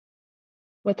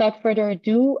Without further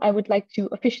ado, I would like to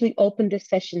officially open this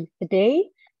session today.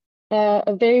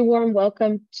 A very warm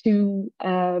welcome to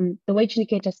the Wage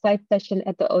Indicator side session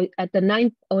at the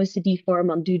 9th OECD Forum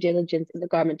on Due Diligence in the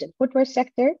Garment and Footwear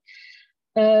Sector.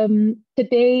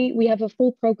 Today, we have a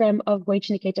full program of Wage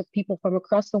Indicator people from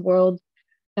across the world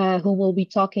who will be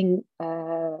talking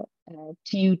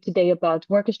to you today about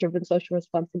workers-driven social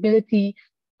responsibility,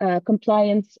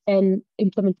 compliance and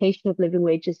implementation of living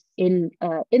wages in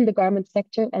the garment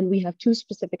sector. And we have two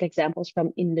specific examples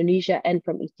from Indonesia and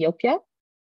from Ethiopia.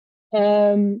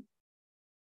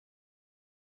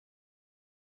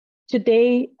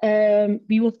 Today,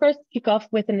 we will first kick off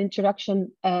with an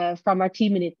introduction from our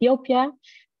team in Ethiopia.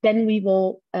 Then we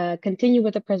will continue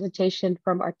with a presentation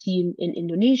from our team in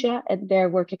Indonesia and their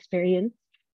work experience.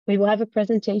 We will have a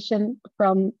presentation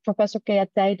from Professor Kea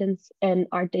Tijdens and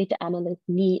our data analyst,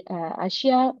 Ni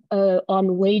Ashia,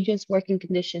 on wages, working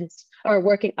conditions, or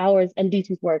working hours and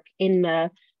decent work in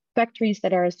factories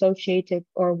that are associated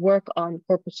or work on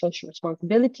corporate social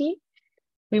responsibility.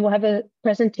 We will have a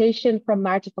presentation from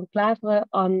Maarten van Klaveren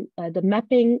on the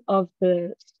mapping of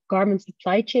the garment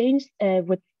supply chains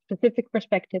with specific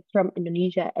perspectives from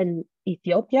Indonesia and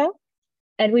Ethiopia.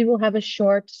 And we will have a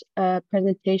short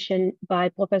presentation by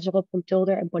Professor Rob van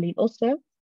Tulder and Pauline Osse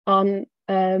on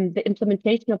the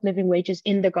implementation of living wages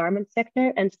in the garment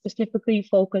sector, and specifically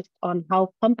focused on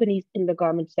how companies in the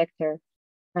garment sector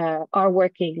are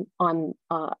working on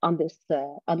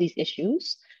these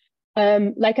issues.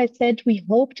 Like I said, we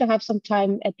hope to have some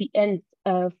time at the end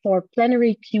for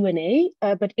plenary Q&A,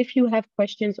 but if you have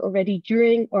questions already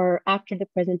during or after the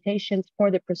presentations for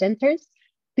the presenters,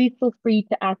 please feel free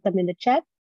to ask them in the chat,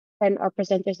 and our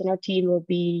presenters and our team will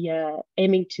be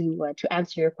aiming to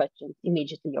answer your questions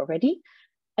immediately already.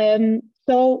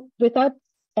 So without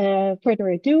further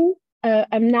ado,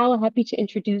 I'm now happy to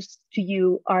introduce to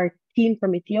you our team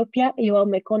from Ethiopia, Yoel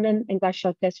Mekonnen and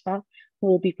Gashaw Tesfa, who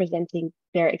will be presenting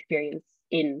their experience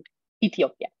in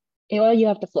Ethiopia. Yoel, you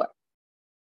have the floor.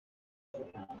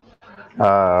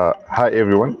 Hi,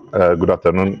 everyone. Good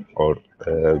afternoon or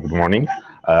good morning.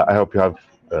 I hope you have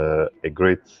a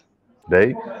great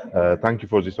day. Thank you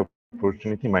for this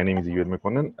opportunity. My name is Yoel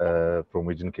Mekonnen from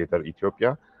Wage Indicator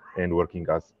Ethiopia and working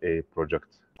as a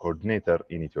project coordinator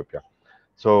in Ethiopia.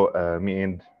 So me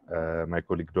and my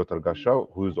colleague Dr. Gashaw,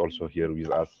 who is also here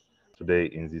with us today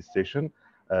in this session,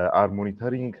 are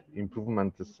monitoring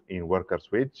improvements in workers'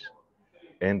 wage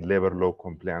and labor law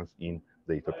compliance in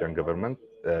the Ethiopian government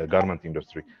garment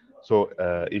industry. So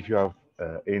if you have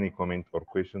any comment or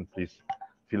question, please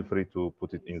feel free to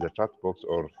put it in the chat box,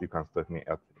 or you can stop me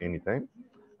at any time.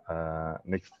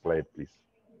 Next slide, please.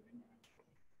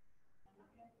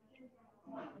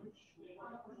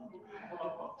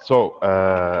 So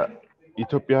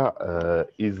Ethiopia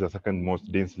is the second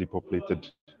most densely populated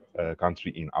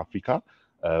country in Africa,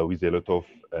 with a lot of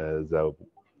the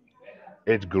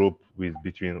age group with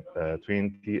between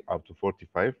 20 up to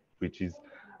 45, which is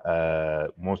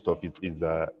most of it is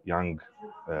the young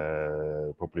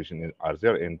population are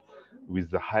there, and with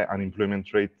the high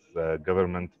unemployment rate, the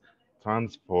government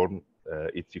transformed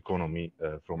its economy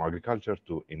from agriculture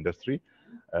to industry,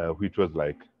 which was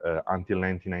like until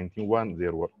 1991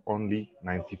 there were only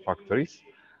 90 factories.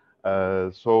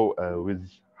 So with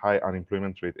high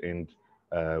unemployment rate and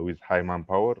with high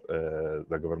manpower,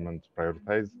 the government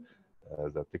prioritized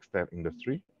the textile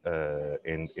industry,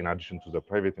 and in addition to the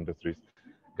private industries,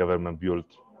 government built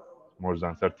more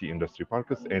than 30 industry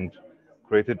parks and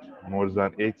created more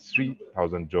than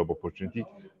 83,000 job opportunity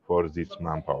for this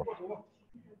manpower.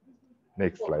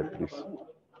 Next slide, please.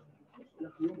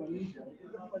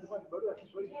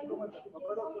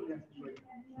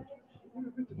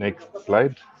 Next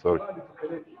slide, sorry.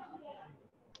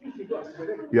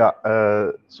 Yeah,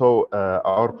 so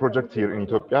our project here in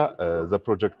Ethiopia, the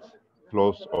project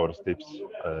flows or steps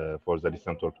for the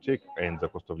decent work check and the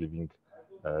cost of living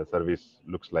service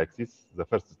looks like this. The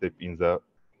first step in the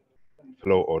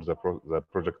flow or the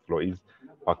project flow is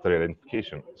factory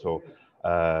identification. So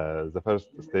the first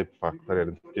step, factory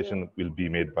identification, will be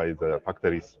made by the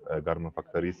factories, garment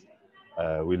factories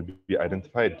will be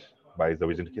identified by the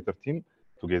Wage Indicator team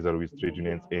together with trade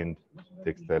unions and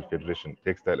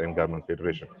textile and garment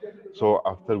federation. So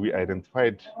after we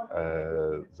identified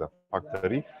the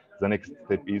factory, the next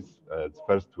step is the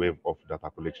first wave of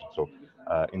data collection. So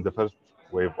in the first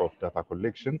wave of data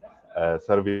collection,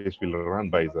 surveys will run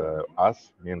by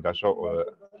us, me and Gashaw,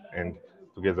 and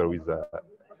together with the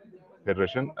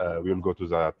federation, we will go to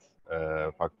that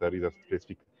factory, the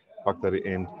specific factory,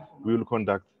 and we will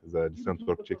conduct the decent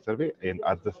work check survey, and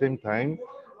at the same time,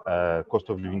 cost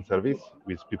of living surveys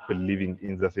with people living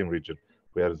in the same region.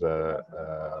 where the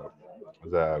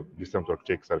distant work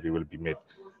check survey will be made.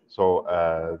 So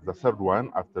the third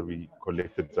one, after we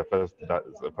collected the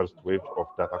first wave of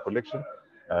data collection,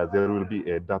 there will be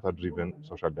a data-driven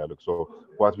social dialogue. So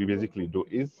what we basically do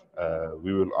is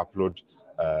we will upload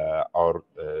our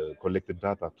collected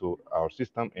data to our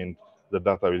system, and the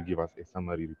data will give us a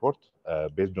summary report.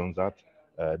 Based on that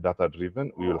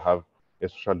data-driven, we will have a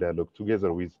social dialogue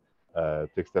together with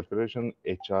Textile Federation,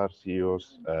 HR,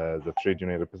 CEOs, the trade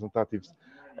union representatives,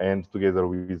 and together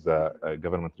with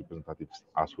government representatives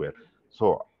as well.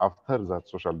 So after that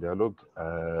social dialogue,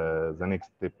 the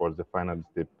next step or the final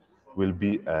step will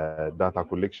be data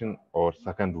collection or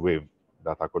second wave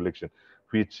data collection,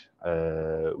 which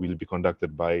will be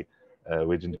conducted by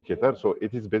wage indicator. So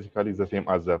it is basically the same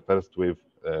as the first wave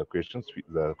questions.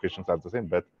 The questions are the same,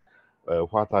 but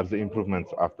what are the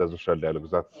improvements after the social dialogue?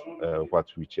 That's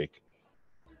what we check.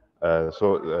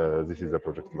 This is the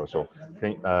project law. So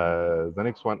the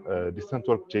next one, distant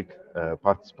work check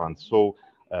participants. So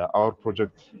our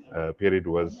project period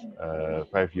was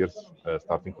 5 years,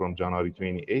 starting from January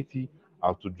 2080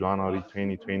 out to January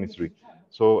 2023.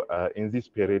 So in this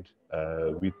period,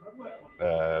 we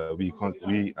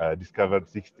discovered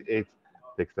 68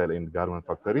 textile and garment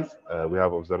factories. We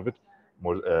have observed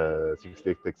more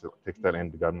 68 textile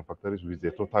and garment factories with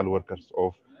a total workers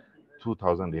of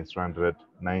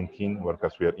 2,319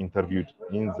 workers were interviewed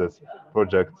in this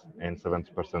project, and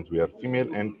 70% were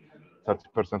female and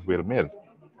 30% were male.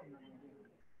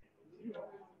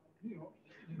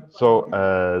 So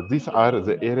these are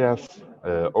the areas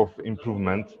of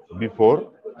improvement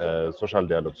before social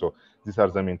dialogue. So these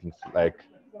are the main things, like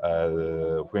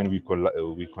when we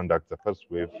conduct the first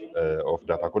wave of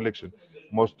data collection,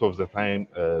 most of the time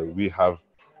we have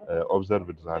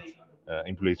observed that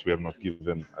employees were not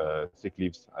given sick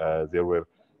leaves. There were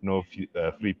no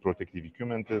free protective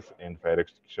equipment and fire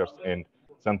extinguishers and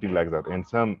something like that. And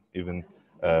some even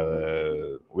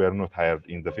were not hired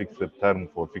in the fixed term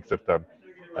for fixed term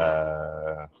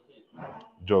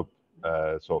job.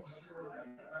 So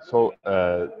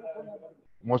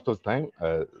most of the time,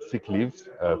 sick leaves,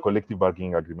 collective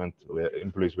bargaining agreement, where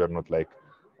employees were not like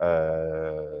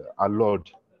allowed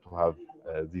to have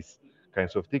these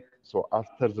kinds of things. So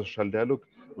after the social dialogue,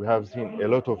 we have seen a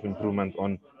lot of improvement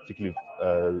on sick leave.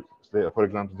 For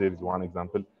example, there is one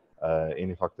example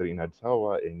in a factory in Addis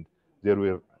Ababa, and there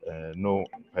were no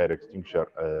fire extinguisher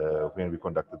when we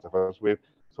conducted the first wave.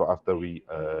 So after we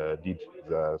did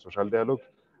the social dialogue,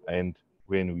 and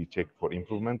when we checked for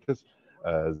improvements,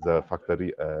 the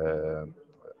factory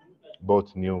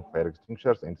bought new fire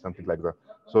extinguishers and something like that.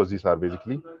 So these are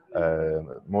basically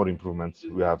more improvements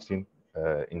we have seen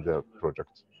in the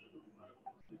project.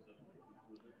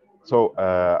 So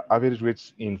average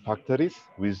wages in factories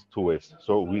with 2 waves.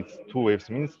 So with 2 waves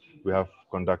means we have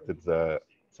conducted the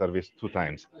surveys 2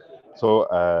 times. So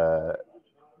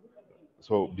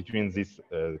between these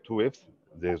 2 waves,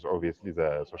 there's obviously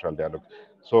the social dialogue.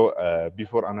 So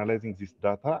before analyzing this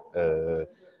data,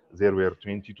 there were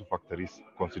 22 factories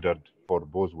considered for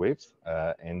both waves,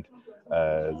 and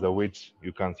the wage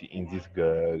you can see in this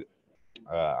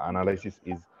analysis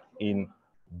is in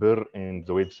per, and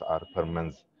the wages are per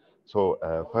month. So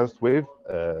first wave,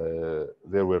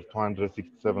 there were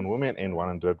 267 women and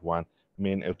 101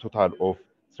 men. A total of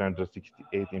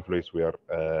 368 employees were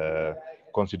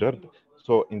considered.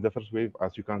 So in the first wave,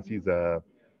 as you can see, the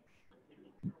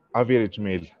average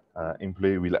male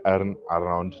employee will earn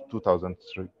around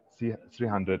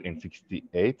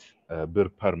 2,368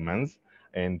 per month,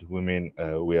 and women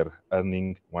were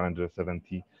earning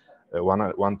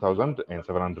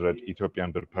 1,700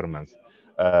 Ethiopian birr per month,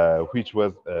 which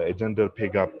was a gender pay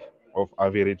gap of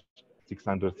average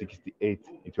 668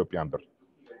 Ethiopian birr.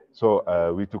 So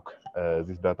we took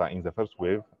this data in the first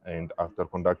wave, and after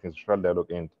conducting social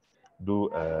dialogue and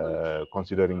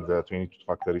considering the 22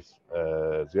 factories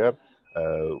there,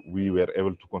 we were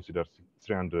able to consider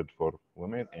 300 for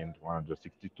women and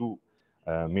 162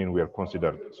 men were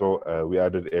considered. So we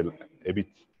added a bit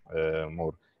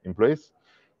more employees.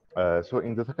 So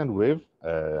in the second wave,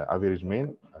 average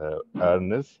men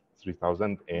earns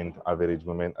 3,000 and average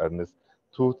women earns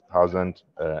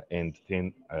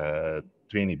 2,010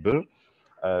 20 birr.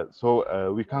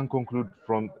 So we can conclude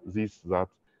from this that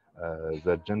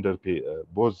the gender pay,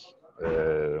 both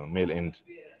male and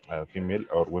female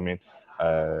or women,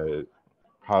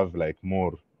 have like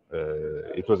more.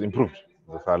 It was improved.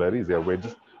 The salary, their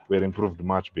wages were improved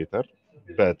much better,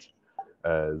 but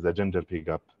the gender pay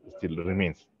gap still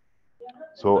remains.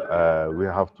 So we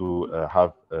have to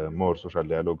have more social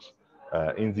dialogues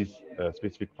in these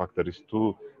specific factories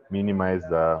to minimize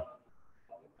the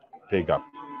pay gap.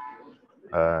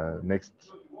 Next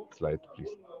slide, please.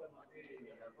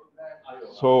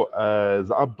 So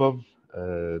the above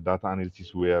data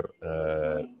analysis where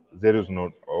there is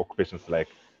no occupations like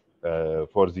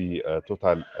for the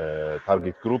total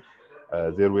target group,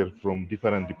 they were from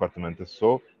different departments.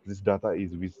 So this data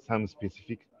is with some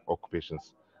specific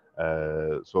occupations.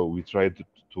 So we tried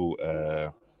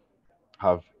to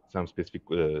have some specific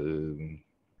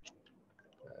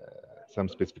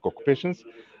occupations,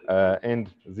 and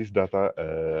this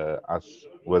data, as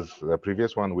was the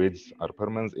previous one, wages are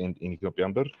permanent, and in Ethiopia,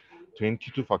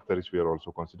 22 factories were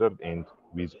also considered, and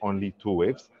with only 2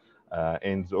 waves,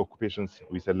 and the occupations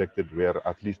we selected were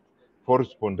at least 4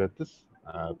 respondents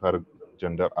per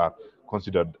gender are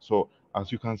considered. So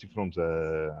as you can see from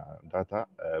the data,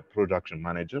 production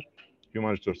manager,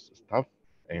 human resource staff,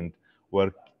 and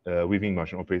work weaving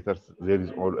machine operators, there is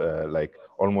all like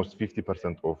almost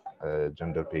 50% of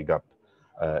gender pay gap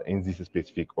in these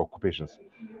specific occupations.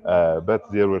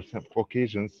 But there were some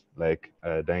occasions like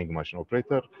dyeing machine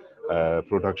operator,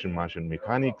 production machine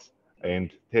mechanics,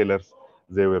 and tailors.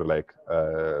 They were like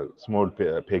small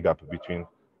pay gap between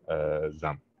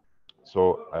them.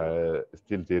 So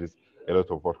still there is a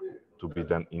lot of work to be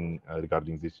done in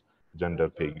regarding this gender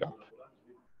pay gap.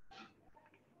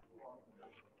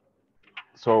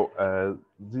 So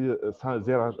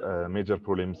there are major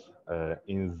problems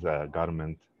in the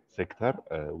garment sector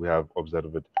we have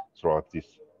observed throughout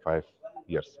these 5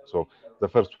 years. So the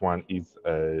first one is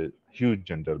a huge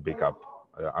gender pay gap.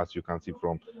 As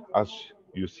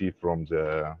you see from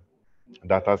the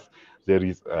data, there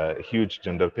is a huge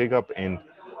gender pay gap, and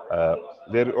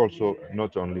there is also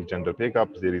not only gender pay gap,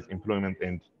 there is employment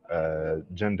and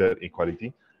gender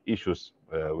equality issues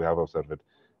we have observed.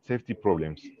 Safety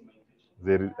problems.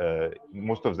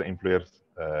 Most of the employers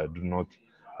do not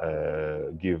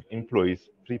give employees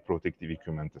free protective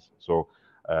equipment. So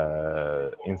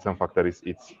in some factories,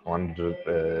 it's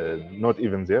 100, not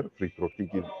even there, free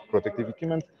protective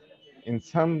equipment. In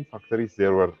some factories,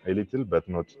 there were a little, but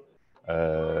not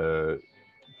uh,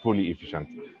 fully efficient.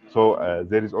 So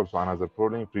there is also another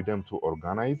problem, freedom to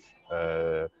organize.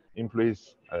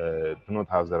 Employees do not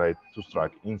have the right to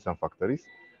strike in some factories,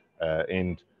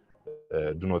 and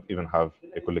do not even have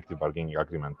a collective bargaining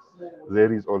agreement.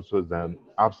 There is also the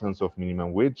absence of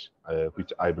minimum wage,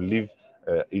 which I believe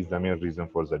is the main reason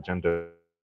for the gender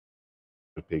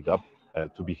pay gap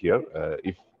to be here.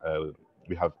 If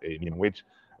we have a minimum wage,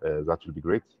 that will be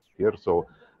great here. So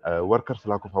workers'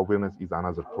 lack of awareness is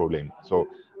another problem. So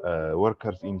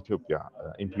workers in Ethiopia,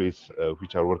 employees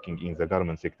which are working in the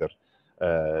garment sector,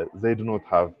 they do not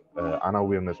have an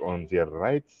awareness on their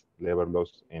rights, labor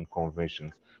laws, and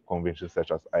conventions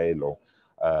such as ILO.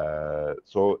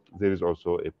 So there is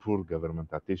also a poor government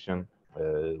attention,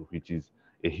 which is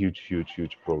a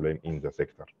huge problem in the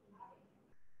sector.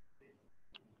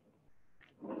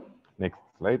 Next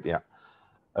slide. Yeah.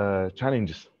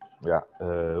 Challenges. Yeah,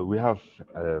 we have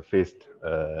faced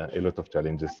a lot of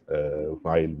challenges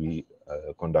while we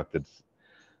conducted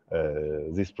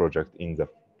this project in the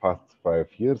past 5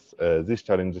 years. These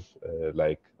challenges,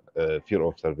 like fear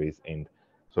of surveys and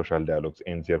social dialogues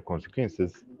and their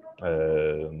consequences,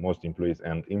 most employees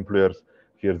and employers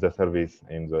fear the surveys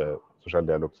and the social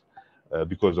dialogues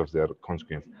because of their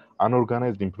consequence.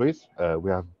 Unorganized employees, we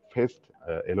have faced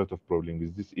a lot of problems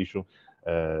with this issue.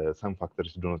 Some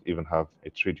factories do not even have a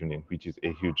trade union, which is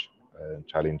a huge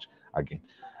challenge again.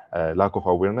 Lack of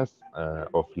awareness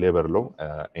of labor law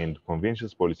and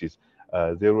conventions policies.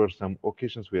 There were some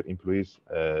occasions where employees,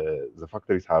 the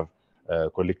factories have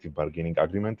collective bargaining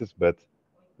agreements, but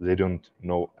they don't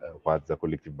know what the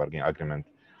collective bargaining agreement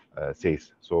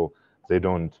says. So they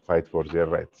don't fight for their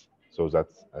rights. So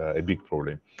that's a big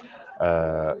problem.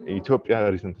 Ethiopia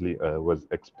recently was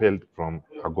expelled from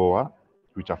AGOA,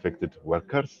 which affected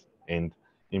workers and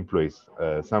employees.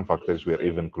 Some factories were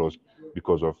even closed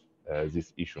because of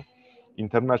this issue.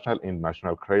 International and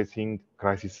national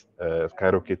crisis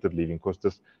skyrocketed living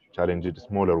costs, challenged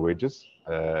smaller wages,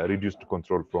 reduced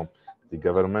control from the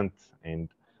government, and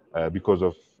because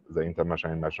of the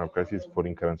international and national crisis,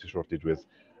 foreign currency shortage was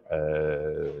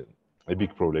a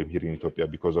big problem here in Ethiopia.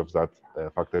 Because of that,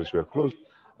 factories were closed.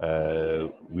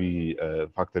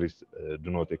 Factories do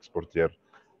not export their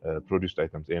produced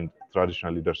items, and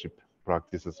traditional leadership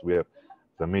practices were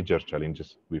the major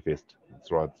challenges we faced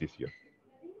throughout this year.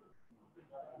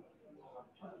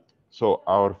 So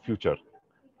our future,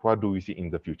 what do we see in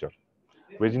the future?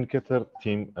 Wage Indicator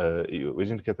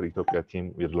Ethiopia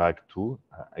team would like to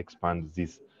expand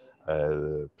this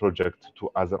project to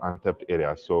other untapped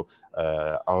areas. So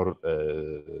our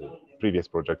previous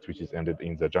project, which is ended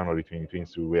in the January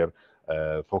 2023, where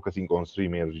focusing on three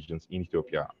main regions in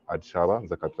Ethiopia: Addis Ababa,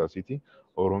 the capital city,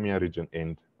 Oromia region,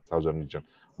 and Southern region.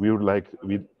 We'd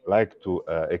like to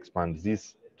expand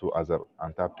this to other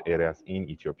untapped areas in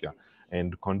Ethiopia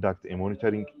and conduct a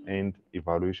monitoring and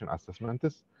evaluation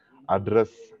assessments, address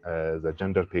the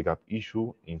gender pay gap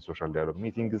issue in social dialogue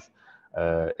meetings,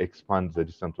 expand the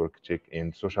distant work check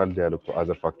and social dialogue to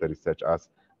other factories such as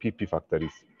PP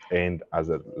factories and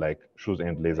other like shoes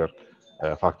and leather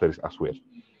factories as well.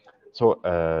 So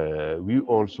we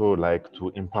also like to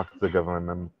impact the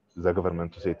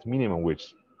government to set minimum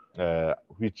wage,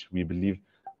 which we believe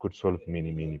could solve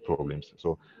many problems.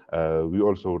 So we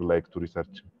also would like to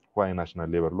research why national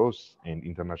labor laws and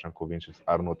international conventions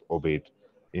are not obeyed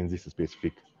in this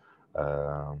specific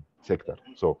sector.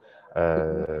 So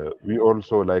we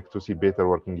also like to see better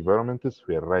working environments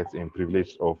where rights and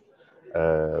privileges of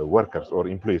workers or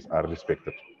employees are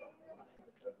respected.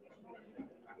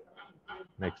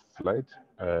 Next slide.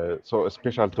 So a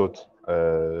special thought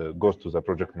goes to the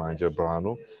project manager,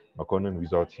 Brano Makonnen.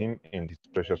 Without him and his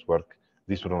precious work,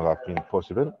 this would not have been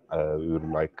possible. We would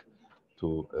like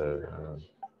to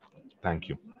thank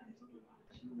you.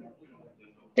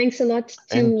 Thanks a lot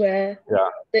to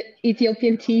the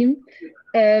Ethiopian team.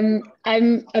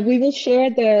 We will share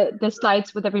the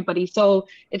slides with everybody. So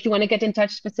if you want to get in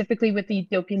touch specifically with the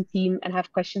Ethiopian team and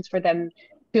have questions for them,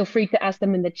 feel free to ask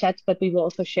them in the chat, but we will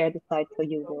also share the slides so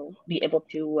you will be able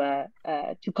to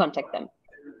contact them.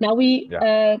 Now we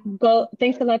go,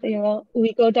 thanks a lot, Ayala.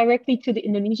 We go directly to the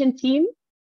Indonesian team.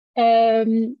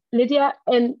 Lydia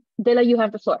and Dela, you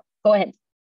have the floor. Go ahead.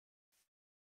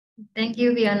 Thank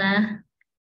you, Fiona.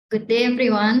 Good day,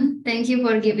 everyone. Thank you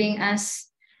for giving us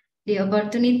the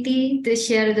opportunity to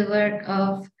share the work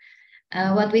of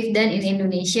what we've done in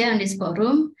Indonesia on this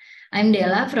forum. I'm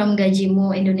Dela from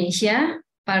Gajimu, Indonesia,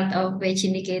 part of Wage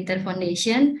Indicator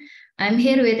Foundation. I'm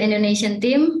here with Indonesian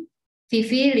team,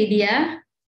 Vivi, Lydia,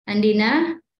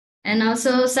 Andina, and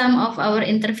also some of our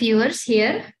interviewers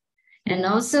here, and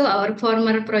also our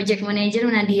former project manager,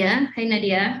 Nadia. Hi,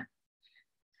 Nadia.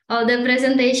 All the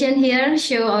presentation here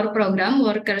show our program,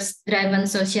 Workers-Driven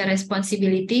Social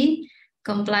Responsibility,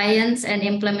 Compliance and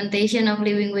Implementation of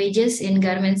Living Wages in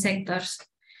Garment Sectors.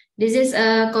 This is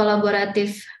a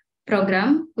collaborative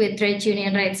program with Trade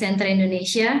Union Rights Center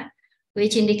Indonesia,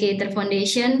 Wage Indicator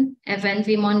Foundation,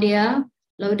 FNV Mondial,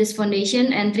 Laudes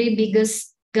Foundation, and three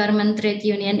biggest garment trade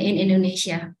union in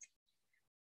Indonesia.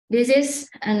 This is,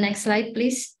 next slide,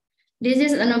 please. This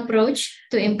is an approach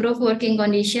to improve working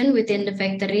condition within the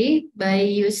factory by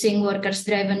using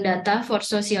workers-driven data for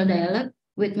social dialogue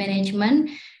with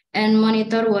management and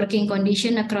monitor working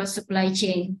condition across supply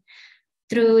chain.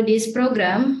 Through this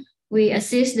program, we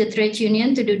assist the trade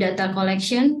union to do data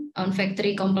collection on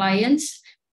factory compliance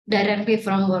directly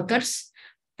from workers,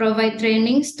 provide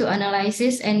trainings to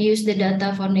analysis and use the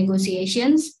data for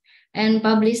negotiations, and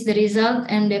publish the result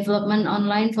and development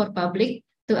online for public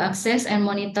to access and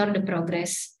monitor the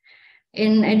progress.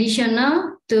 In addition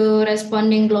to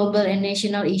responding global and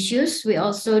national issues, we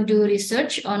also do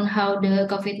research on how the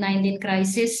COVID-19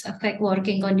 crisis affect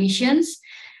working conditions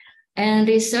and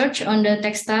research on the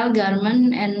textile,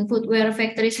 garment, and footwear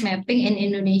factories mapping in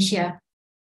Indonesia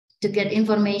to get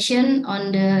information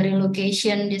on the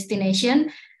relocation destination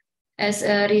as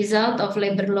a result of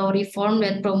labor law reform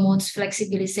that promotes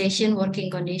flexibilization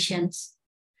working conditions.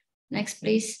 Next,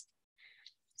 please.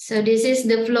 So this is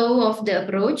the flow of the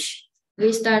approach.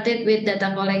 We started with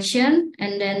data collection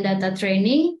and then data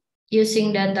training,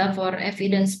 using data for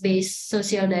evidence-based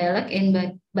social dialogue in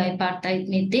bipartite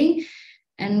meeting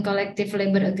and collective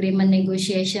labor agreement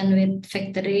negotiation with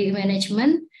factory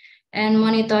management, and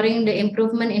monitoring the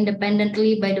improvement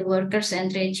independently by the workers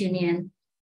and trade union.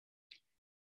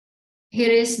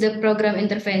 Here is the program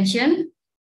intervention.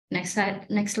 Next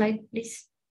slide, please.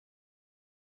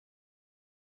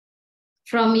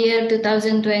 From year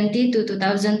 2020 to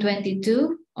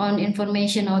 2022 on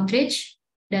information outreach,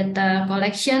 data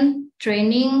collection,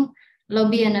 training,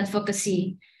 lobby, and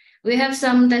advocacy. We have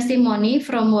some testimony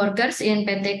from workers in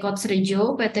PT Kots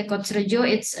Rejo. PT Kots Rejo,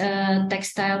 it's a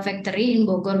textile factory in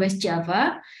Bogor, West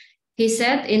Java. He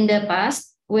said in the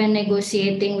past, when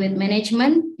negotiating with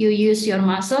management, you use your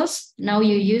muscles, now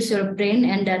you use your brain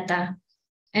and data.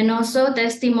 And also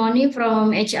testimony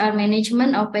from HR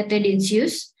management of PT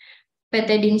Dinsius.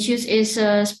 PT Dinsius is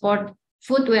a sport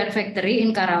footwear factory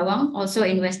in Karawang, also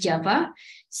in West Java.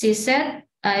 She said,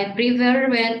 I prefer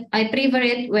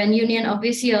it when union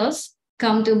officials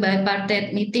come to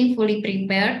bipartite meeting fully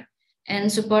prepared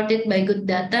and supported by good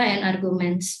data and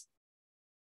arguments.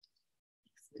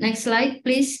 Next slide,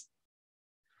 please.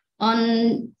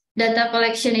 On data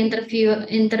collection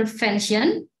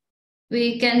intervention,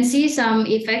 We can see some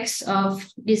effects of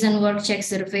decent work check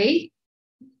survey.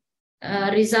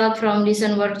 Result from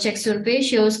decent work check survey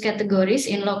shows categories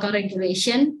in local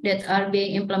regulation that are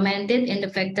being implemented in the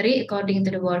factory according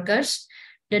to the workers.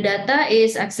 The data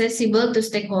is accessible to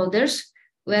stakeholders,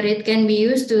 where it can be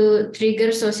used to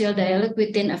trigger social dialogue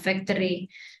within a factory.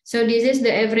 So this is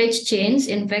the average change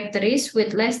in factories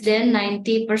with less than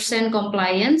 90%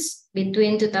 compliance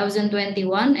between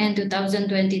 2021 and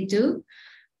 2022.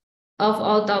 Of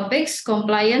all topics,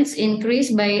 compliance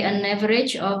increased by an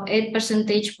average of 8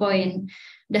 percentage points.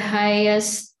 The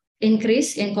highest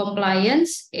increase in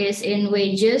compliance is in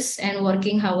wages and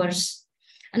working hours.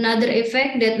 Another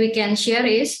effect that we can share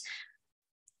is,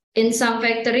 in some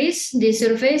factories, the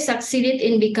survey succeeded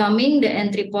in becoming the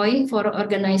entry point for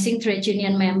organizing trade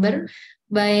union member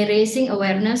by raising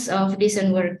awareness of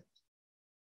decent work.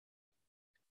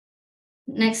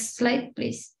 Next slide,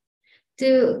 please.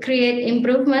 To create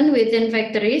improvement within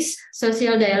factories,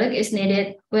 social dialogue is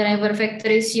needed. Whenever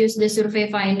factories use the survey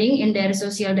finding in their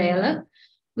social dialogue,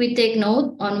 we take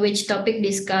note on which topic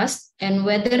discussed and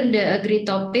whether the agreed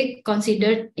topic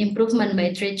considered improvement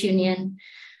by trade union.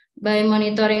 By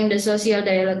monitoring the social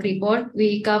dialogue report,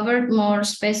 we covered more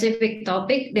specific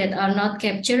topics that are not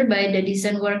captured by the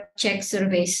decent work check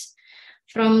surveys.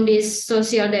 From this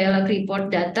social dialogue report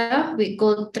data, we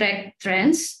could track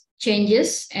trends,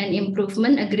 changes, and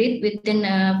improvement agreed within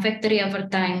a factory over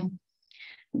time.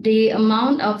 The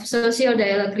amount of social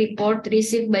dialogue report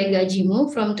received by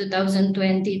Gajimu from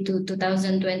 2020 to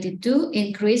 2022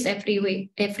 increased every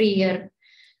year.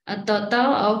 A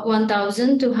total of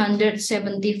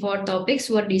 1,274 topics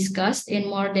were discussed in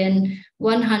more than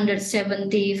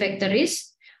 170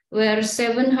 factories, where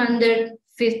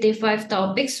 755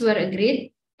 topics were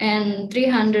agreed and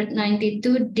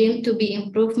 392 deemed to be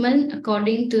improvement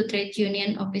according to trade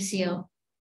union official.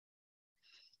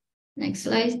 Next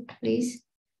slide, please.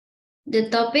 The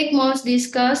topic most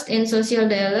discussed in social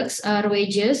dialogues are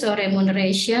wages or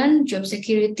remuneration, job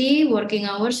security, working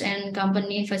hours, and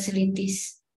company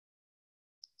facilities.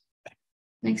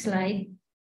 Next slide.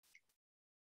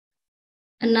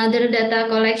 Another data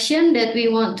collection that we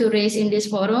want to raise in this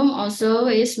forum also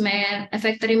is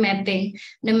factory mapping.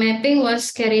 The mapping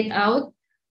was carried out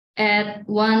at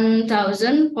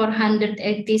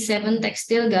 1,487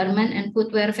 textile, garment, and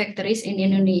footwear factories in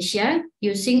Indonesia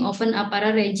using Open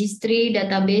Apparel Registry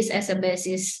database as a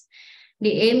basis.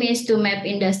 The aim is to map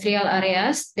industrial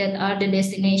areas that are the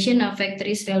destination of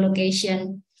factories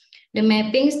relocation. The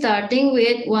mapping starting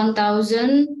with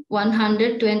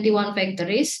 1,121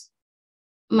 factories,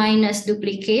 minus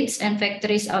duplicates and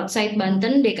factories outside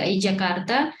Banten, DKI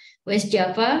Jakarta, West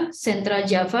Java, Central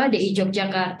Java, DI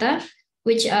Yogyakarta,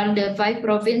 which are the 5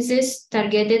 provinces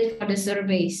targeted for the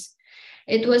surveys.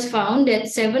 It was found that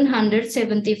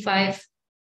 775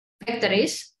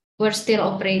 factories were still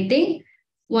operating,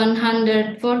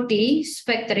 140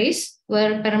 factories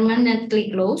were permanently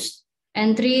closed,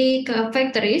 and 3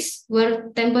 factories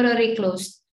were temporarily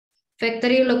closed.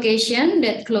 Factory location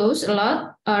that closed a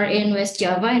lot are in West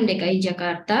Java and DKI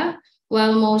Jakarta,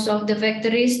 while most of the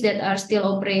factories that are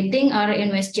still operating are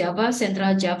in West Java,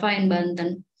 Central Java, and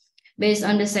Banten. Based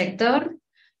on the sector,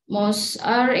 most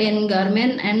are in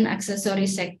garment and accessory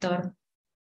sector.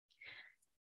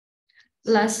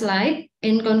 Last slide.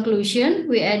 In conclusion,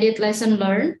 we added lesson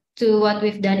learned to what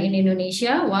we've done in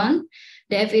Indonesia. 1,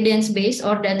 the evidence-based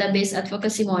or database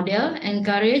advocacy model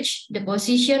encourage the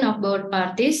position of both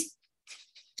parties,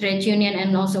 trade union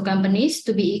and also companies,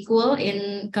 to be equal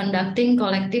in conducting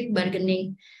collective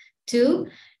bargaining. 2,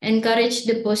 encourage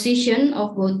the position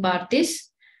of both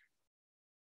parties,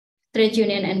 trade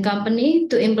union and company,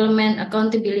 to implement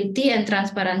accountability and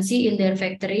transparency in their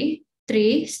factory.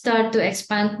 3, start to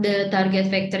expand the target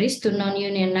factories to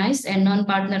non-unionized and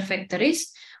non-partner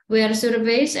factories, where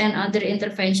surveys and other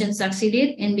interventions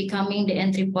succeeded in becoming the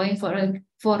entry point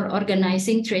for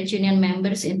organizing trade union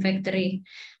members in factory.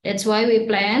 That's why we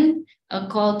plan a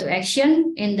call to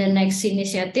action in the next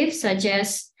initiative, such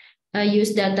as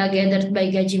use data gathered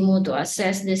by Gajimu to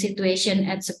assess the situation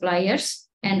at suppliers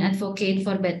and advocate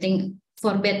for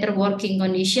better working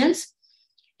conditions,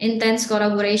 intense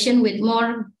collaboration with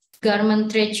more garment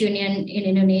trade union in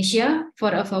Indonesia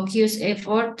for a focused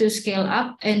effort to scale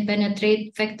up and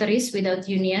penetrate factories without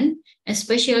union,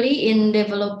 especially in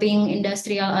developing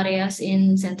industrial areas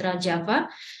in Central Java,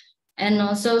 and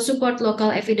also support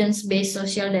local evidence-based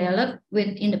social dialogue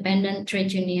with independent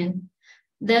trade union.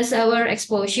 That's our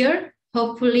exposure.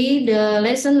 Hopefully the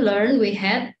lesson learned we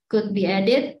had could be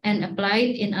added and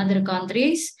applied in other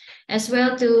countries as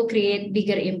well to create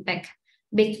bigger impact.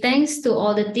 Big thanks to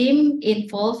all the team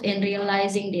involved in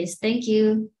realizing this. Thank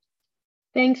you.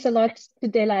 Thanks a lot to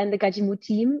Dela and the Gajimu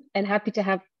team, and happy to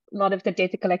have a lot of the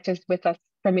data collectors with us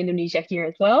from Indonesia here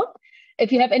as well.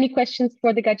 If you have any questions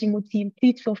for the Gajimu team,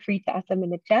 please feel free to ask them in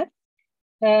the chat.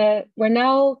 We're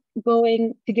now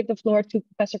going to give the floor to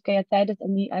Professor Kayatidis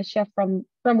and Asha from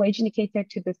Wage Indicator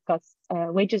to discuss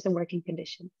wages and working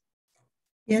conditions.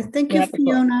 Yes, thank you,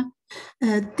 Fiona.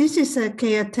 This is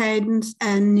Kayatidis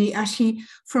and Asha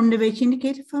from the Wage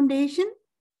Indicator Foundation.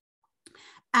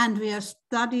 And we are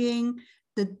studying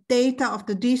the data of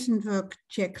the Decent Work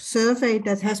Check survey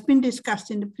that has been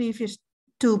discussed in the previous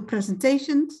two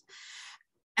presentations,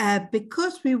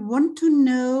 because we want to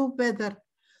know whether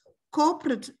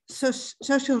corporate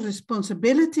social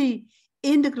responsibility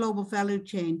in the global value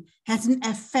chain has an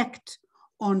effect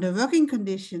on the working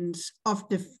conditions of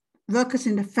the workers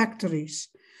in the factories.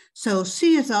 So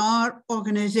CSR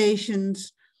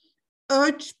organizations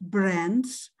urge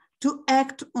brands to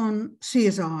act on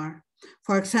CSR.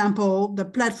 For example, the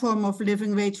Platform of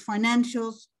Living Wage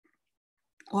Financials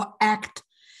or ACT.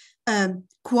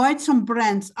 Quite some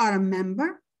brands are a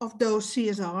member of those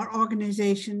CSR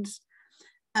organizations.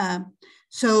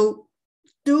 So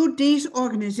do these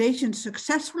organizations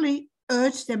successfully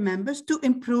urge their members to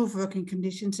improve working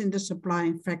conditions in the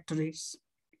supplying factories?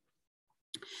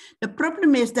 The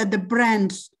problem is that the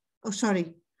brands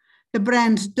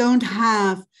don't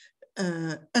have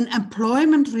an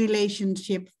employment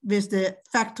relationship with the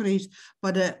factories,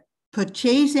 but a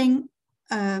purchasing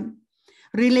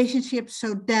relationship.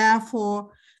 So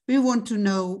therefore, we want to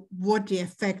know what the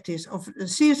effect is of the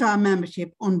CSR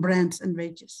membership on brands and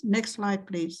wages. Next slide,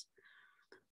 please.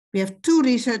 We have two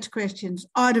research questions.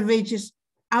 Are the wages,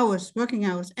 hours, working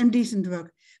hours, and decent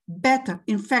work better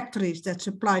in factories that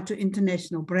supply to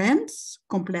international brands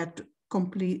compared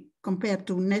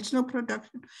to national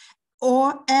production?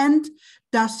 And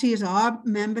does CSR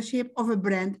membership of a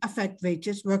brand affect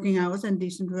wages, working hours, and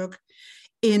decent work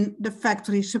in the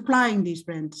factory supplying these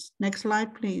brands? Next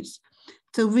slide, please.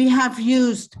 So we have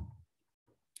used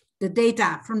the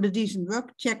data from the Decent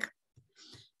Work Check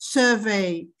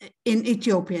survey in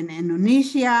Ethiopia and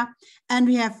Indonesia, and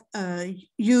we have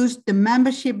used the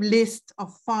membership list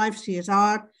of 5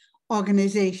 CSR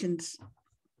organizations.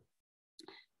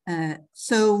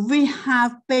 So we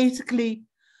have basically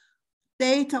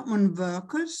data on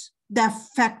workers, their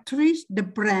factories, the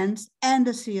brands, and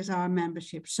the CSR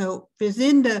membership. So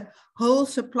within the whole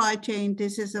supply chain,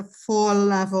 this is a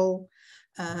four-level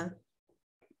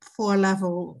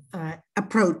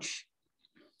approach.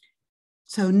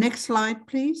 So next slide,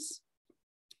 please.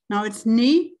 Now it's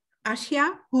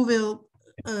Asha, who will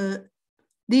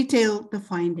detail the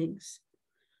findings.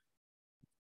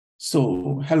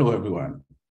 So hello, everyone.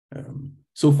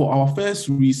 So for our first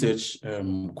research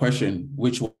question,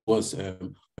 which was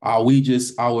are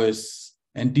wages, hours,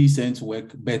 and decent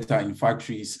work better in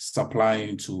factories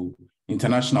supplying to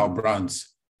international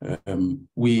brands?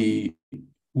 We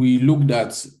looked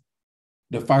at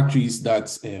the factories that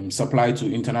supply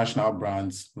to international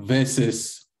brands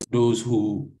versus those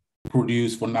who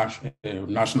produce for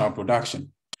national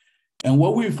production. And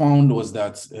what we found was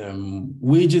that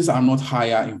wages are not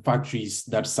higher in factories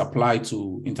that supply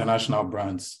to international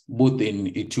brands, both in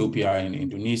Ethiopia and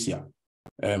Indonesia.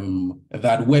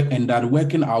 That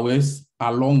working hours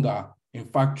are longer in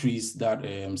factories that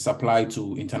supply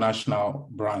to international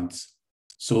brands.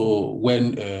 So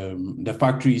when the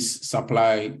factories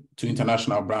supply to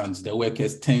international brands, the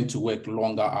workers tend to work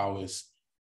longer hours.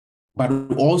 But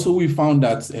also we found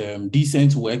that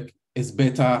decent work is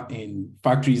better in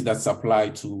factories that supply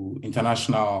to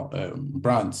international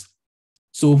brands.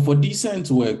 So for decent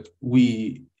work,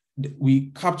 we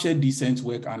captured decent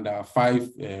work under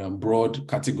 5 broad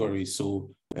categories. So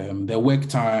the work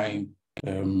time,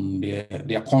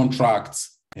 their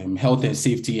contracts, health and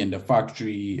safety in the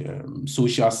factory,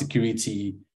 social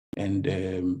security, and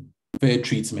fair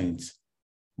treatment.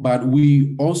 But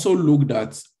we also looked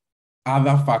at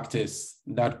other factors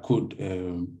that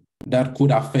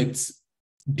could affect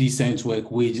decent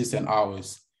work, wages, and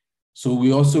hours. So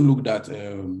we also looked at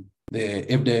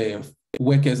if the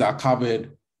workers are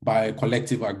covered by a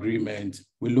collective agreement.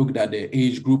 We looked at the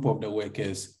age group of the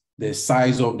workers, the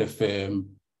size of the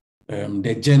firm,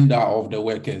 the gender of the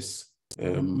workers,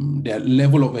 their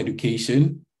level of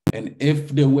education, and if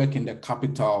they work in the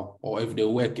capital or if they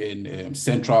work in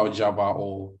Central Java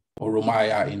or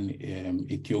Oromia in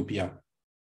Ethiopia.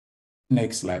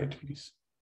 Next slide, please.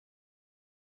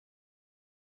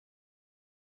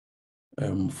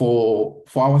 For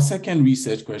our second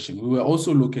research question, we were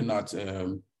also looking at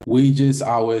wages,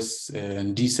 hours,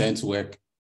 and decent work,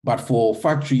 but for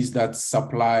factories that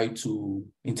supply to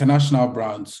international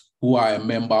brands who are a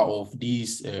member of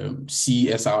these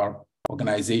CSR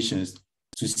organizations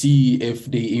to see if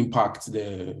they impact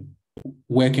the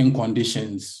working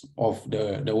conditions of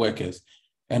the workers.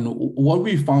 And what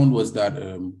we found was that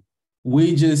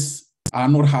wages are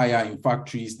not higher in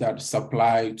factories that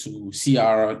supply to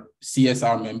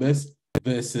CSR members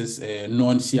versus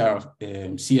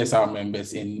non-CSR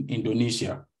members in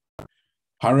Indonesia.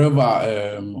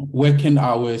 However, working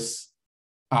hours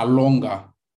are longer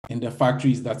in the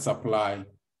factories that supply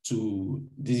to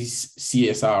these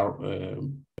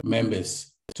CSR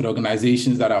members, to the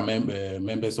organizations that are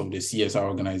members of the CSR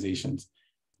organizations.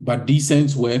 But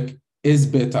decent work is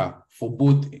better for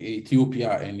both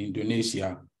Ethiopia and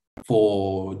Indonesia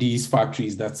for these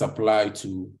factories that supply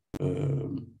to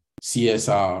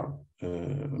CSR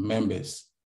members.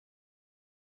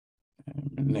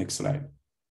 Next slide.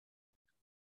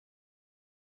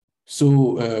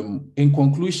 So in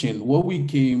conclusion, what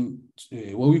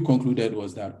we concluded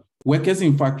was that workers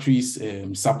in factories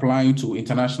supplying to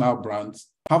international brands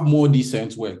have more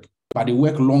decent work, but they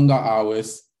work longer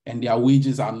hours and their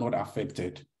wages are not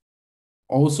affected.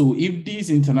 Also, if these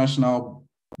international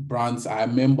brands are a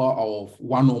member of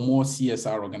one or more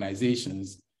CSR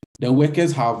organizations, the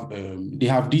workers have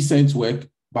decent work,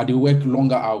 but they work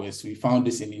longer hours. We found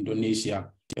this in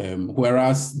Indonesia,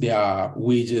 whereas their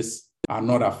wages are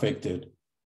not affected.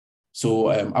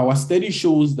 So our study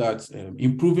shows that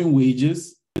improving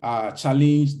wages are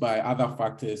challenged by other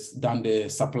factors than the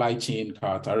supply chain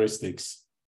characteristics.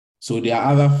 So there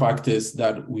are other factors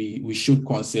that we should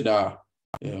consider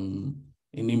in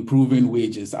improving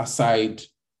wages aside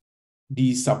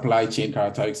these supply chain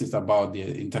characteristics about the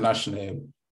international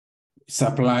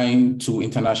supplying to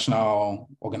international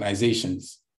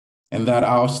organizations. And that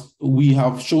we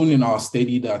have shown in our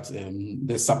study that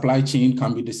the supply chain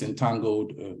can be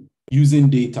disentangled using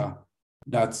data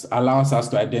that allows us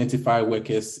to identify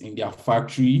workers in their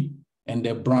factory and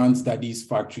the brands that these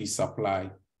factories supply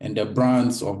and the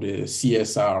brands of the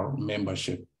CSR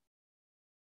membership.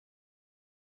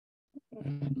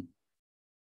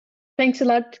 Thanks a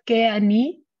lot, Gea and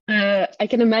Nii. I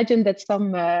can imagine that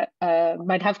some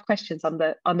might have questions on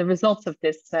the results of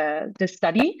this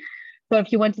study. So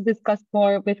if you want to discuss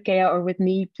more with Gea or with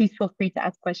me, please feel free to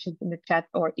ask questions in the chat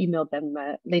or email them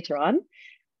later on.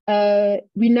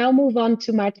 We now move on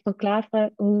to Maarten van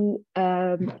Klaveren, who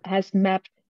has mapped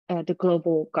the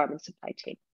global garment supply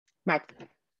chain. Maarten.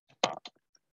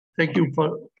 Thank you,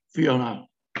 Fiona.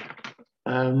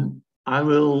 I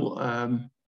will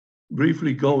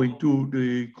briefly go into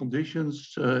the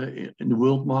conditions in the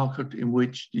world market in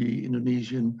which the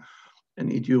Indonesian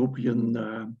and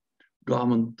Ethiopian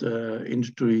garment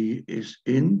industry is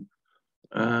in.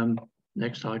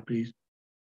 Next slide, please.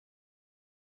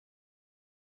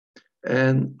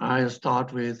 And I'll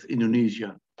start with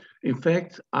Indonesia. In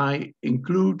fact, I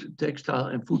include textile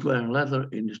and footwear and leather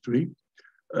industry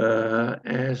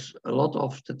as a lot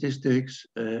of statistics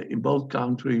in both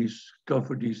countries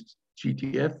cover this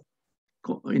GTF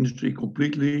industry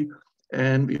completely.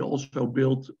 And we also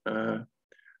built a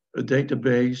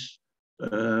database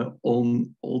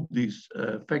on all these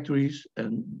factories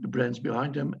and the brands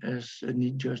behind them, as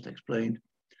Nii just explained,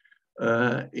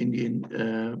 in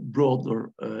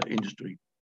broader industry.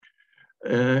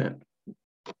 And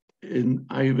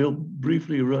I will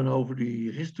briefly run over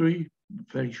the history,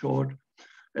 very short.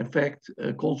 In fact,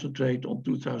 concentrate on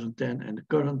 2010 and the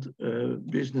current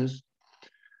business.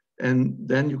 And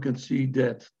then you can see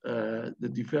that the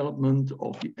development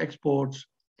of the exports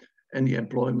and the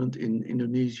employment in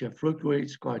Indonesia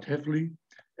fluctuates quite heavily.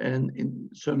 And in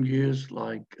some years,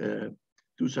 like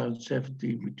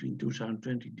 2017 between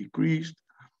 2020 decreased.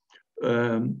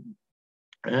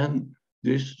 And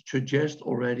this suggests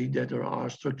already that there are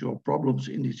structural problems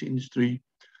in this industry,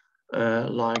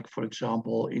 like, for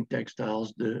example, in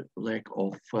textiles, the lack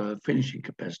of finishing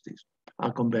capacities.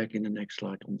 I'll come back in the next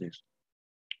slide on this.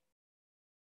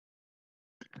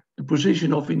 The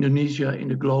position of Indonesia in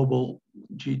the global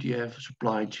GTF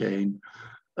supply chain.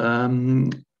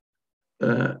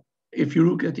 If you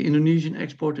look at the Indonesian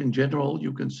export in general,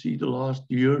 you can see the last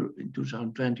year in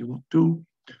 2022,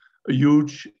 a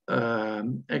huge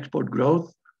export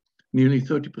growth, nearly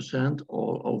 30%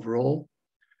 overall.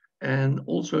 And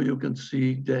also you can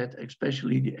see that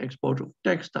especially the export of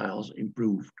textiles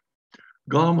improved.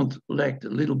 Garment lagged a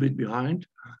little bit behind.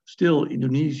 Still,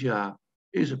 Indonesia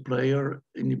is a player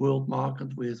in the world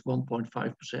market with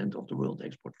 1.5% of the world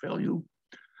export value.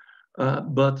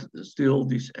 But still,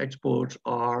 these exports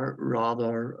are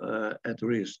rather at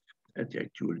risk,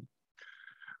 actually.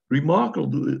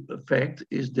 Remarkable fact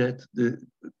is that the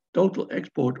total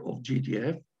export of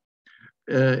GTF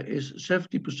is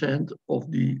 70%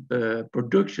 of the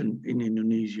production in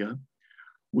Indonesia,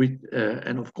 with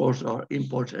and of course our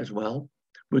imports as well.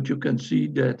 But you can see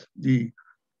that the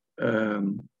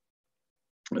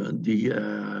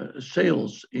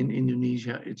sales in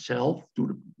Indonesia itself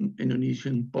to the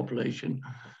Indonesian population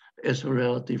is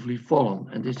relatively fallen,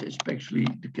 and this is especially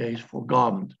the case for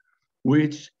garment,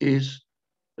 which is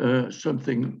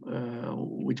something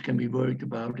which can be worried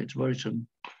about. It's worrisome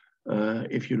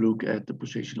if you look at the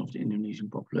position of the Indonesian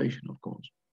population, of course.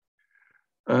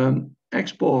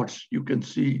 Exports, you can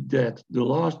see that the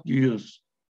last years,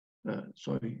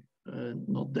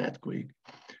 not that quick,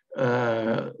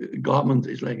 garment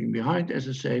is lagging behind, as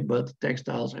I say, but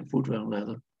textiles and footwear and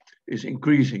leather is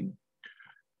increasing.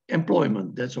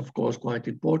 Employment, that's of course quite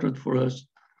important for us.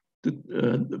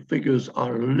 The figures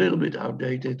are a little bit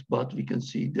outdated, but we can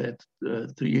see that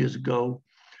 3 years ago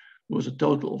was a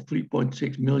total of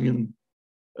 3.6 million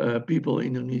people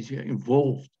in Indonesia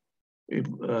involved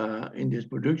in this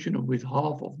production, with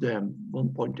half of them,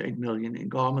 1.8 million, in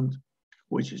garment,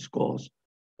 which is, of course,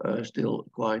 still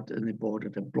quite an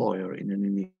important employer in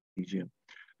Indonesia.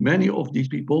 Many of these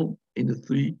people in the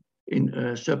three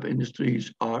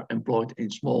sub-industries are employed in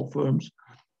small firms.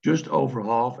 Just over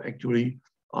half, actually,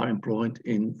 are employed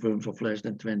in firms of less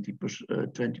than 20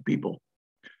 people.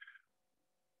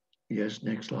 Yes,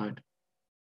 next slide.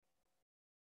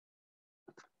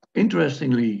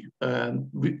 Interestingly,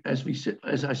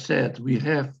 as I said, we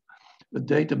have a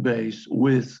database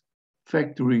with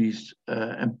factories,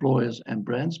 employers, and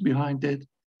brands behind it.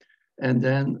 And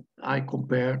then I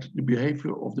compared the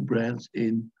behavior of the brands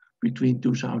in between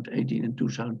 2018 and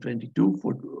 2022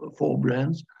 for 4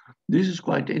 brands. This is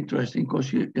quite interesting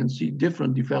because you can see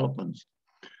different developments.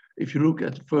 If you look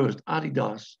at first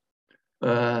Adidas,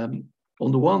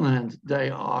 on the one hand, they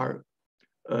are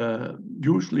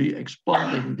usually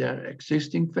expanding their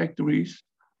existing factories,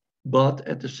 but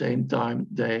at the same time,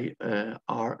 they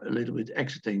are a little bit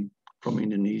exiting from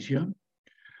Indonesia.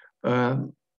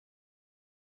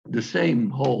 The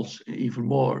same holds even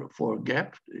more for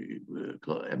Gap, the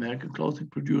American clothing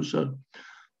producer.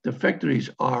 The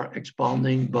factories are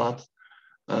expanding, but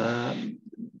a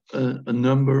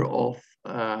number of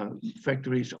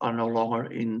factories are no longer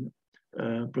in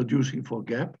producing for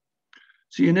Gap.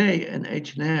 C&A and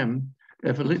H&M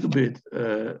have a little bit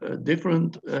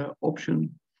different option.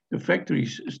 The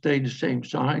factories stay the same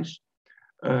size.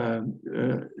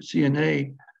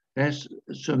 C&A has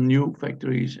some new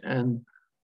factories, and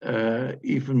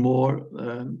even more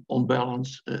on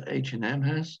balance, H&M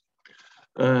has.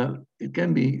 It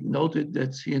can be noted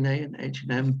that C&A and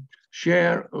H&M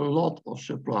share a lot of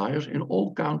suppliers in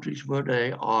all countries where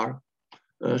they are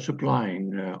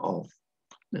supplying of.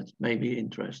 That's maybe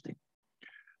interesting.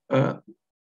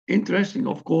 Interesting,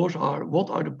 of course, what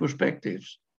are the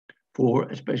perspectives for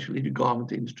especially the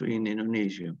garment industry in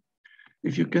Indonesia.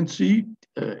 If you can see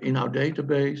in our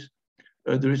database,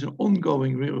 there is an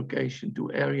ongoing relocation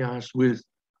to areas with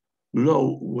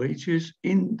low wages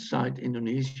inside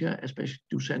Indonesia, especially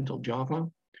to Central Java.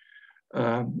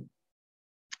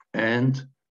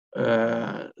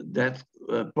 That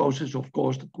poses, of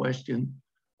course, the question,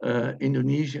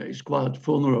 Indonesia is quite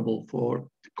vulnerable for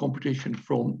competition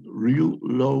from real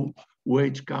low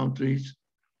wage countries,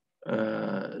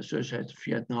 such as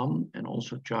Vietnam and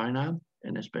also China,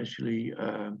 and especially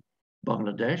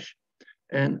Bangladesh.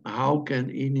 And how can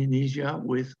Indonesia,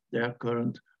 with their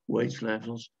current wage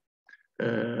levels,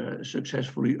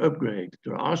 successfully upgrade?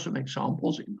 There are some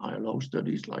examples in ILO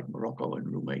studies like Morocco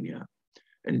and Romania.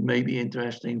 And it may be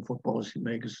interesting for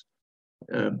policymakers,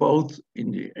 both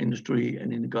in the industry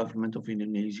and in the government of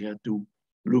Indonesia, to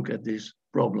look at this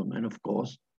problem. And of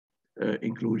course,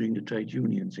 including the trade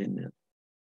unions in it.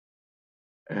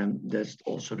 And that's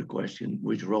also the question,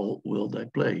 which role will they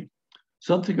play?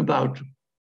 Something about,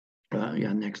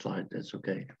 yeah, next slide, that's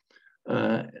okay.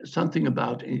 Something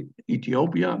about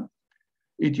Ethiopia.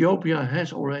 Ethiopia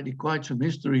has already quite some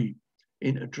history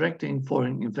in attracting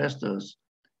foreign investors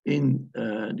in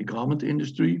the garment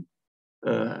industry,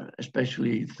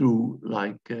 especially through,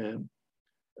 like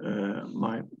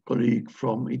my colleague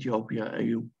from Ethiopia,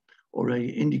 Ayub, already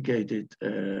indicated,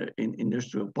 in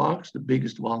industrial parks, the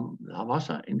biggest one,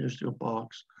 Hawassa Industrial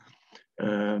Parks,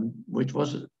 which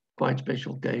was a quite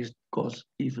special case because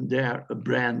even there a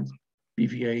brand,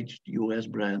 PVH, the US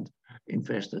brand,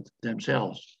 invested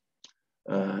themselves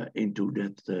into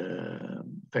that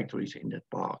factories in that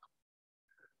park.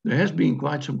 There has been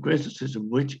quite some criticism,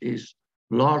 which is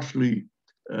largely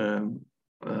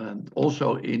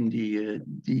also in the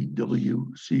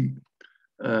DWC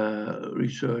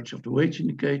research of the wage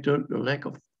indicator, the lack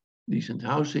of decent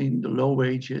housing, the low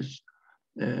wages,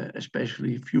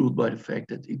 especially fueled by the fact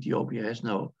that Ethiopia has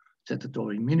no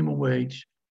statutory minimum wage,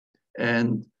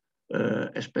 and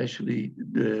especially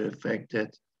the fact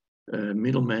that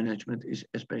middle management is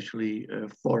especially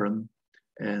foreign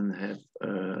and have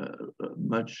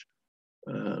much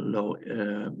low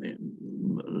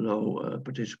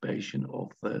participation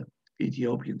of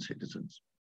Ethiopian citizens.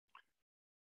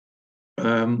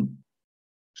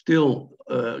 Still,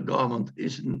 garment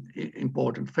is an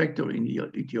important factor in the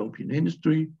Ethiopian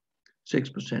industry,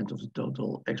 6% of the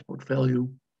total export value.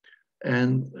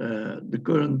 And the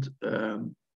current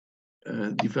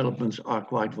developments are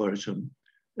quite worrisome,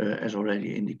 as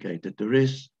already indicated. There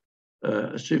is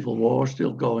a civil war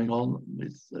still going on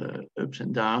with ups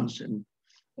and downs, and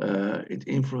it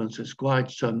influences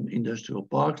quite some industrial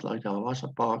parks like the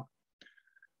Hawassa Park.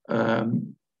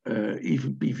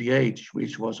 Even PVH,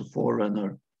 which was a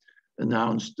forerunner,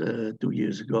 announced 2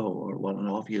 years ago or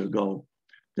 1.5 years ago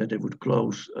that they would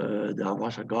close the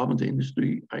Hawassa garment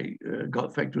industry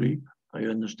factory. I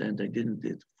understand they didn't do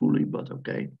it fully, but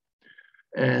okay.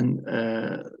 And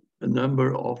a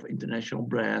number of international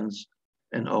brands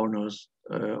and owners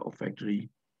of factories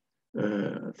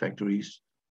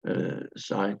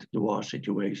cite the war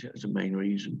situation as a main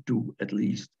reason to at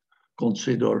least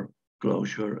consider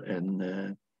closure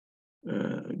and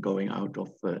going out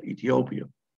of Ethiopia.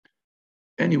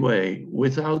 Anyway,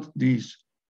 without these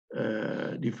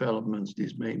developments,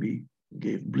 this maybe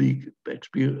give bleak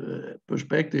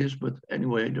perspectives, but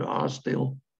anyway, there are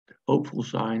still hopeful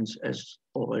signs as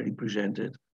already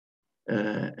presented.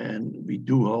 And we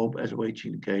do hope as a wage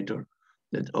indicator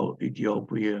that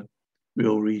Ethiopia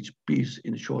will reach peace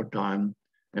in a short time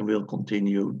and will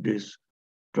continue this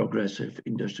progressive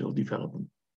industrial development.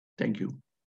 Thank you.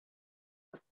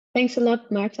 Thanks a lot,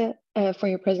 Marta, for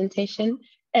your presentation.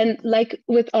 And like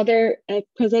with other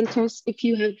presenters, if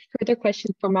you have further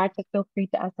questions for Marta, feel free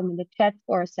to ask them in the chat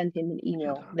or send him an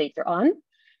email later on.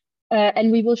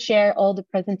 And we will share all the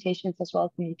presentations as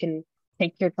well, so you can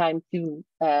take your time to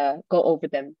go over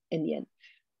them in the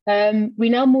end. We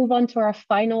now move on to our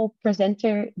final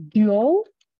presenter duo,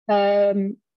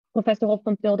 Professor Rolf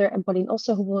van Tilder and Pauline Osse,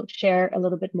 who will share a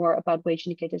little bit more about Wage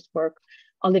Indicator's work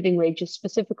on living wages,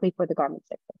 specifically for the garment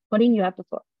sector. Pauline, you have the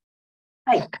floor.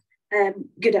 Hi.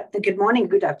 Good morning,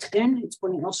 good afternoon. It's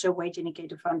Pauline Osse, Wage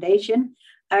Indicator Foundation.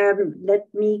 Let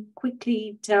me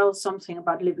quickly tell something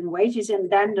about living wages and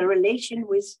then the relation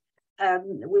with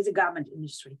the garment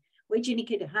industry. Wage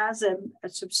Indicator has a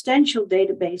substantial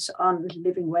database on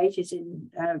living wages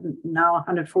in now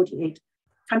 148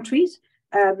 countries.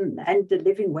 And the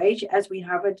living wage, as we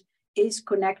have it, is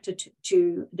connected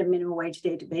to the minimum wage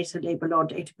database, the labor law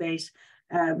database,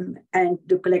 and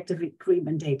the collective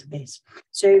agreement database.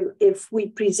 So if we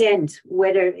present,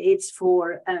 whether it's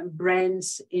for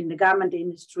brands in the garment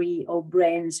industry or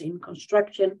brands in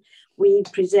construction, we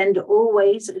present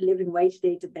always a living wage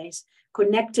database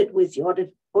connected with the other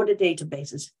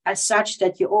databases, as such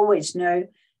that you always know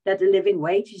that the living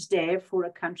wage is there for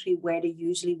a country where they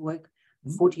usually work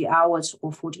 40 hours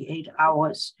or 48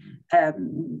 hours.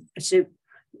 So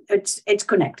it's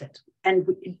connected, and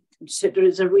so there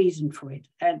is a reason for it.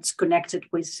 And it's connected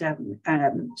with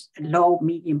low,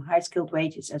 medium, high skilled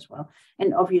wages as well,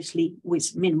 and obviously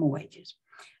with minimum wages.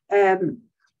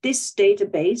 This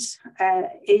database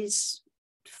is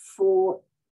for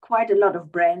quite a lot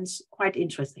of brands quite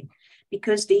interesting,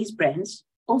 because these brands,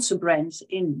 also brands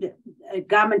in the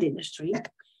garment industry,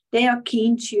 they are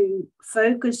keen to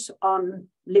focus on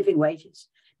living wages.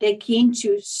 They're keen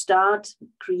to start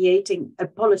creating a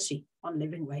policy on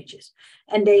living wages.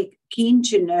 And they're keen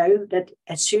to know that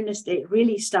as soon as they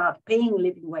really start paying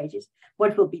living wages,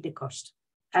 what will be the cost?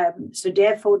 So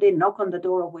therefore, they knock on the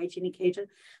door of Wage Indicator.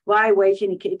 Why Wage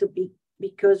Indicator?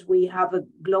 Because we have a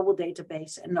global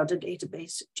database and not a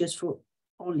database just for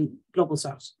only global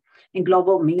South. And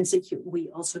global means that we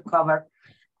also cover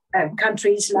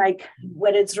countries like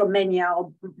whether it's Romania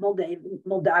or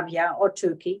Moldavia or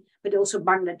Turkey, but also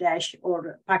Bangladesh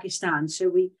or Pakistan. So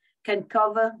we can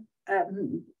cover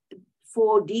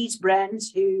for these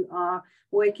brands who are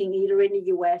working either in the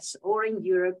US or in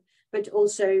Europe, but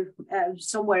also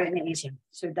somewhere in Asia.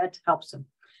 So that helps them.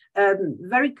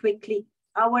 Very quickly,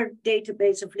 our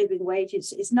database of living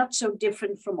wages is not so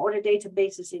different from other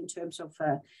databases in terms of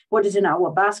what is in our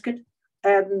basket.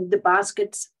 The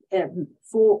baskets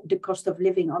for the cost of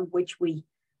living on which we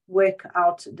work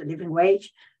out the living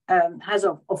wage has,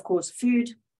 of course, food,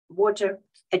 water,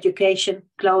 education,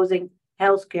 clothing,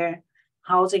 healthcare,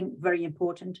 housing, very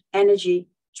important, energy,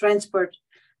 transport,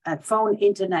 phone,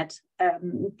 internet,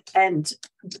 and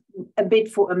a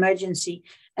bit for emergency.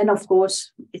 And of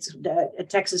course, the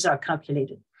taxes are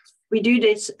calculated. We do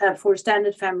this for a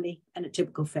standard family and a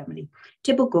typical family.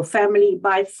 Typical family,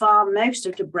 by far most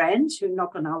of the brands who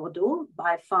knock on our door,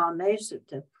 by far most of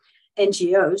the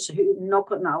NGOs who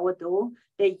knock on our door,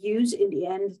 they use in the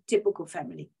end typical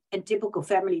family. And typical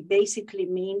family basically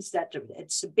means that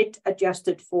it's a bit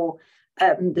adjusted for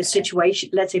the situation,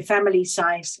 let's say family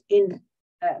size in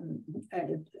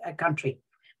a country,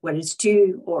 where it's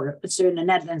 2, or so in the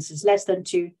Netherlands it's less than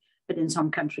 2, but in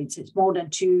some countries it's more than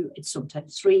 2, it's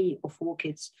sometimes 3 or 4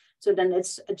 kids. So then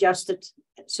it's adjusted,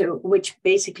 so which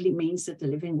basically means that the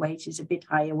living wage is a bit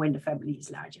higher when the family is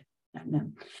larger.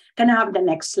 And, can I have the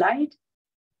next slide?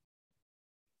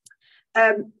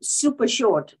 Super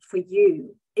short for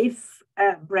you. If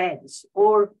brands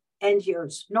or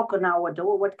NGOs knock on our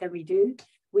door, what can we do?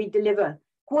 We deliver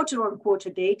quarter-on-quarter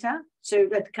data. So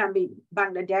that can be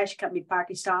Bangladesh, can be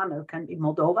Pakistan, or can be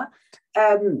Moldova.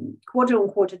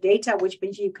 Quarter-on-quarter data, which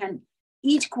means you can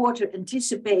each quarter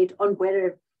anticipate on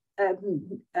whether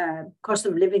cost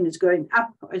of living is going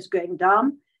up or is going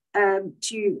down,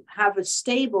 to have a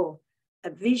stable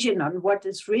vision on what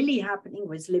is really happening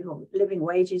with living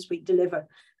wages. We deliver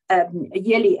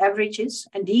yearly averages,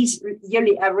 and these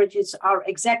yearly averages are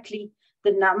exactly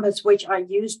the numbers which are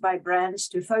used by brands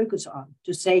to focus on,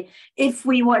 to say, if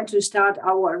we want to start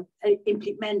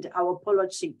implement our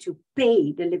policy to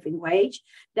pay the living wage,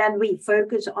 then we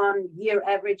focus on year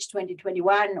average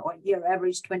 2021 or year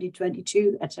average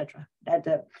 2022, etc.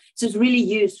 So it's really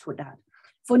used for that.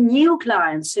 For new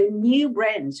clients, so new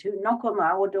brands who knock on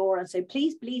our door and say,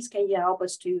 please, can you help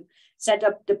us to set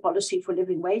up the policy for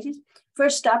living wages?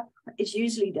 First up is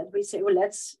usually that we say, well,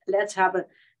 let's have a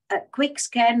quick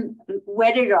scan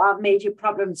whether there are major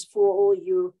problems for all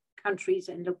your countries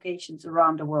and locations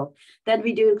around the world. Then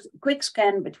we do a quick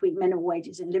scan between minimum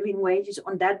wages and living wages.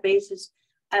 On that basis,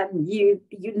 you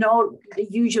know the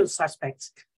usual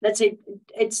suspects. Let's say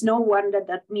it's no wonder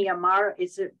that Myanmar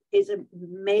is a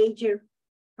major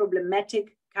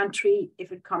problematic country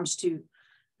if it comes to,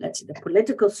 let's say, the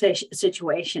political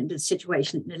situation, the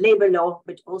situation in the labor law,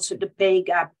 but also the pay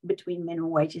gap between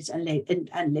minimum wages and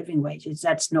living wages.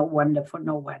 That's no wonder for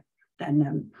no one.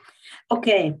 Then,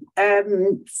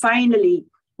 finally,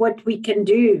 what we can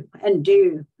do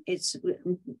is,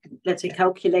 let's say,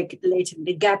 calculate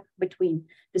the gap between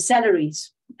the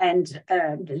salaries and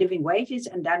the living wages,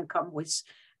 and then come with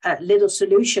little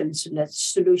solutions,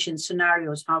 solution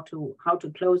scenarios, how to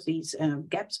close these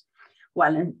gaps.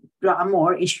 Well, and there are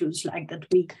more issues like that.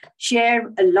 We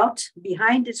share a lot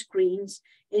behind the screens,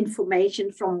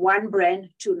 information from one brand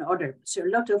to another. So a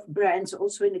lot of brands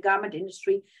also in the garment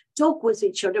industry talk with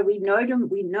each other. We know them.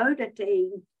 We know that they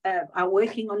are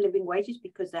working on living wages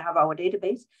because they have our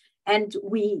database, and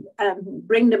we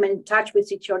bring them in touch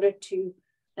with each other to,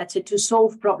 let's say, to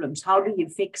solve problems. How do you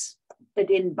fix it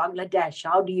in Bangladesh?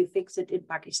 How do you fix it in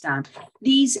Pakistan?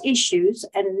 These issues,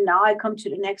 and now I come to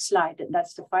the next slide, and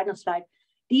that's the final slide.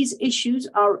 These issues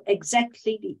are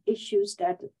exactly the issues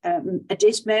that at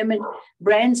this moment,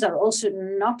 brands are also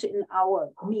not in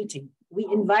our meeting. We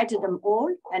invited them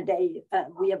all, and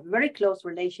we have a very close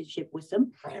relationship with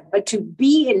them. But to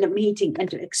be in the meeting and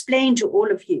to explain to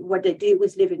all of you what they do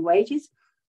with living wages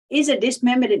is at this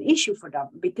moment an issue for them,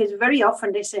 because very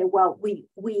often they say, well, we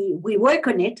work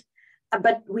on it,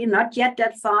 but we're not yet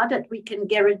that far that we can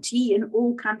guarantee in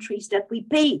all countries that we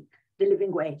pay the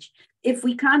living wage. If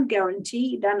we can't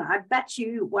guarantee, then I bet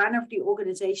you one of the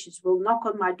organizations will knock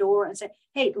on my door and say,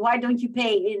 hey, why don't you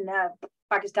pay in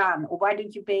Pakistan, or why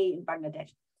don't you pay in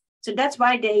Bangladesh? So that's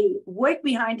why they work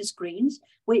behind the screens.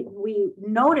 We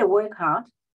know they work hard,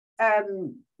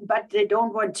 but they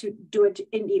don't want to do it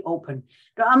in the open.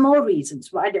 There are more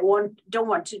reasons why they don't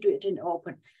want to do it in the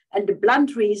open. And the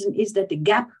blunt reason is that the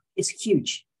gap is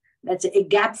huge. That's a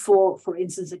gap for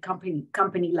instance, a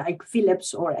company like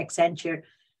Philips or Accenture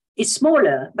is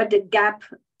smaller, but the gap,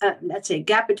 let's say,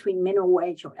 gap between minimum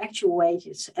wage or actual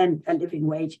wages and a living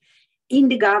wage in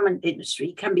the garment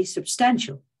industry can be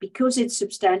substantial. Because it's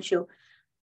substantial,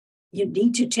 you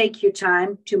need to take your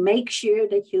time to make sure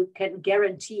that you can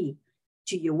guarantee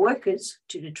to your workers,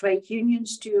 to the trade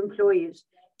unions, to employers,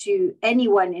 to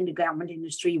anyone in the garment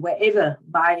industry, wherever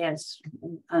buyers,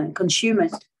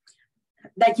 consumers,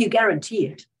 that you guarantee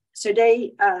it. So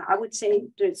they, I would say,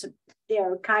 they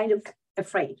are kind of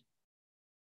afraid.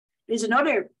 There's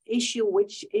another issue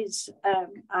which is,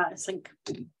 I think,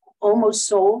 almost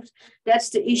solved. That's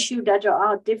the issue that there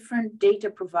are different data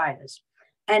providers,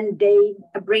 and they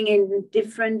bring in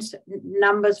different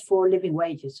numbers for living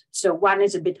wages. So one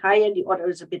is a bit higher, the other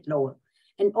is a bit lower.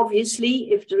 And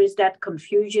obviously, if there is that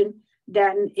confusion,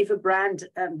 then if a brand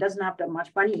doesn't have that much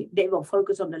money, they will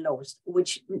focus on the lowest,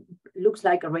 which looks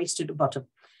like a race to the bottom.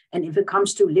 And if it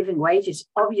comes to living wages,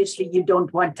 obviously you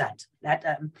don't want that.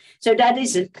 So that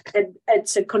is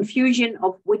it's a confusion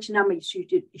of which number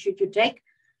should you take.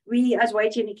 We as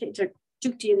Wage Indicator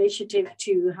took the initiative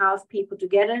to have people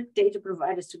together, data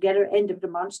providers together, end of the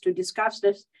month to discuss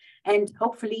this, and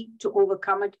hopefully to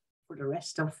overcome it for the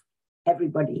rest of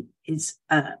everybody is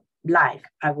live,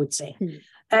 I would say.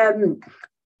 I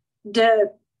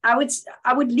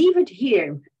would leave it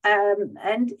here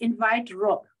and invite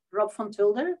Rob van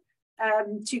Tulder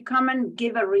to come and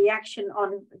give a reaction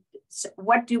on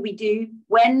what do we do,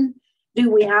 when do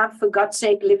we have, for God's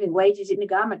sake, living wages in the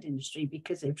garment industry?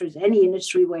 Because if there's any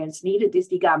industry where it's needed, it's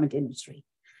the garment industry.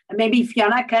 And maybe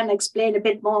Fiona can explain a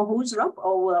bit more who's Rob,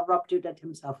 or will Rob do that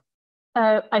himself?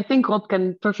 I think Rob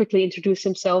can perfectly introduce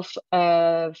himself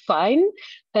fine,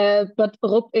 but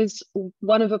Rob is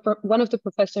one of the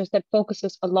professors that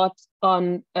focuses a lot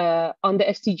on the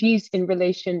SDGs in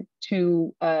relation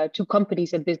to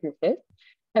companies and businesses.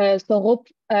 So Rob,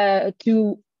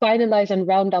 to finalize and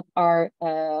round up our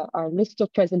list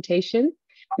of presentations,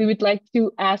 we would like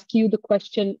to ask you the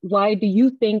question: why do you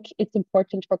think it's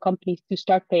important for companies to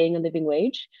start paying a living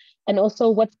wage? And also,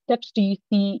 what steps do you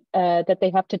see that they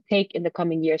have to take in the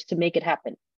coming years to make it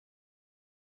happen?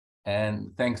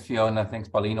 And thanks, Fiona. Thanks,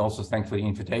 Pauline. Also, thanks for the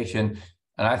invitation.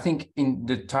 And I think in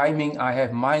the timing, I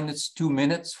have -2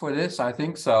 minutes for this, I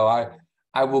think. So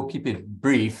I will keep it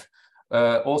brief.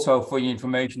 Also, for your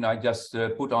information, I just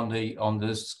put on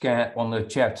the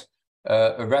chat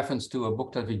a reference to a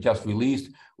book that we just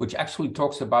released, which actually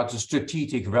talks about the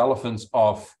strategic relevance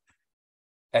of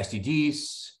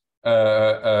SDGs,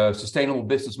 sustainable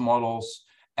business models,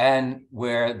 and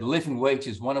where the living wage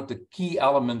is one of the key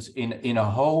elements in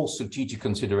a whole strategic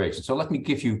consideration. So let me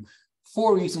give you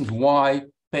 4 reasons why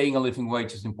paying a living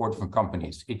wage is important for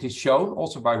companies. It is shown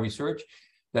also by research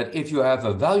that if you have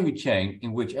a value chain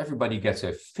in which everybody gets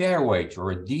a fair wage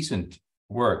or a decent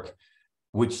work,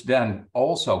 which then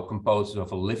also composes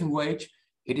of a living wage,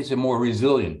 it is a more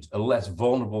resilient, a less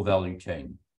vulnerable value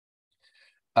chain.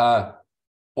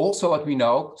 Also, what we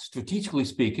know, strategically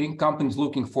speaking, companies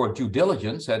looking for due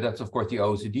diligence, that's of course the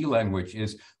OECD language,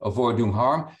 is avoid doing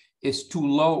harm, is too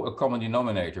low a common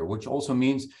denominator, which also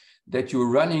means that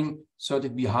you're running sort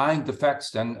of behind the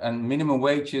facts, and minimum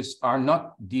wages are not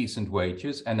decent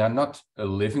wages and are not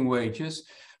living wages.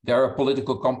 They're a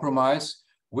political compromise,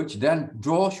 which then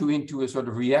draws you into a sort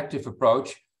of reactive approach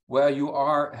where you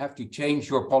have to change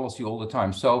your policy all the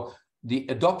time. So the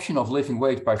adoption of living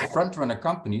wage by front-runner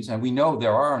companies, and we know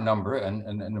there are a number,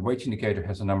 and the Wage Indicator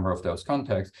has a number of those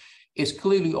contexts, is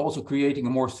clearly also creating a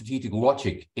more strategic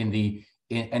logic and the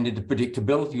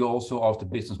predictability also of the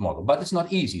business model. But it's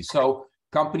not easy. So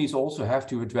companies also have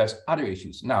to address other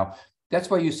issues. Now, that's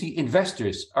why you see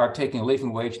investors are taking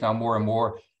living wage now more and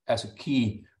more as a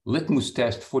key litmus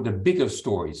test for the bigger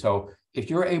story. So if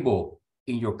you're able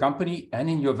in your company and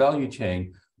in your value chain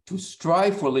to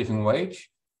strive for living wage,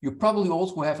 you probably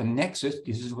also have a nexus.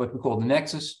 This is what we call the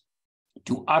nexus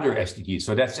to other SDGs.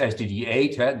 So that's SDG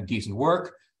 8, decent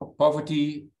work,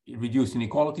 poverty, reduced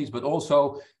inequalities, but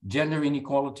also gender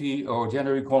inequality or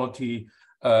gender equality,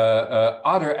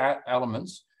 other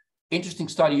elements. Interesting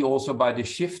study also by the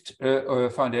Shift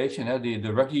Foundation,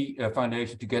 the Ruggie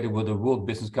Foundation, together with the World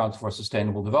Business Council for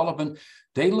Sustainable Development.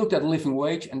 They looked at living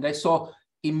wage and they saw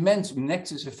immense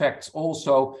nexus effects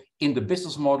also in the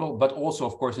business model, but also,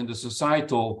 of course, in the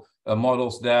societal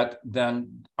models that then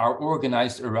are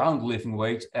organized around living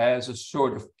wage as a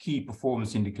sort of key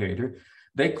performance indicator.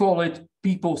 They call it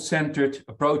people-centered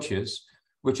approaches,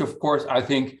 which, of course, I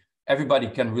think everybody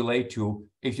can relate to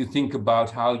if you think about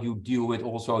how you deal with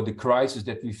also the crisis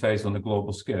that we face on a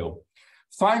global scale.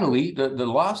 Finally, the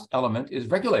last element is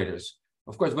regulators.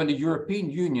 Of course, when the European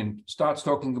Union starts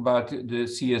talking about the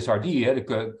CSRD,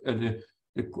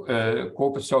 the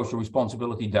Corporate Social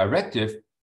Responsibility Directive,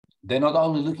 they're not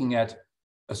only looking at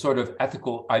a sort of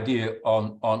ethical idea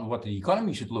on what the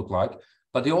economy should look like,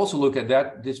 but they also look at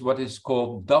what is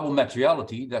called double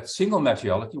materiality, that single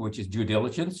materiality, which is due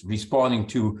diligence, responding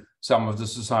to some of the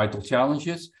societal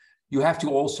challenges. You have to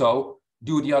also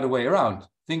do the other way around.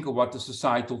 Think of what the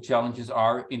societal challenges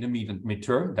are in the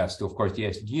midterm. That's, of course, the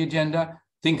SDG agenda.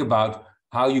 Think about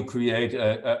how you create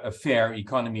a fair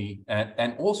economy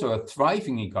and also a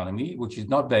thriving economy, which is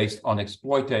not based on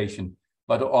exploitation,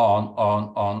 but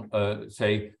on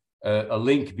say, a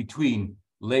link between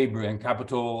labor and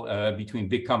capital, between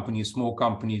big companies, small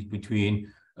companies,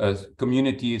 between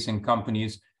communities and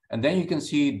companies. And then you can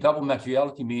see double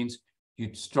materiality means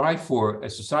you strive for a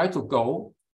societal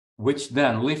goal, which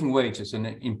then living wage is an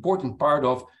important part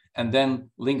of, and then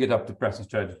link it up to present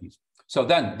strategies. So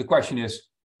then the question is,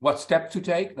 what steps to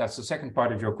take? That's the second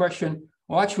part of your question.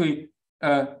 Well, actually,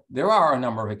 there are a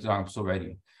number of examples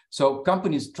already. So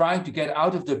companies trying to get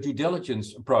out of the due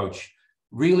diligence approach,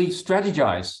 really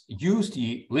strategize, use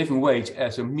the living wage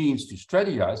as a means to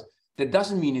strategize. That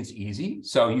doesn't mean it's easy.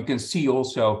 So you can see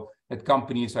also that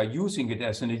companies are using it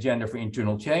as an agenda for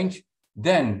internal change,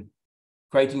 then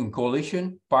creating a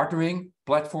coalition, partnering,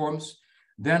 platforms,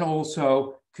 then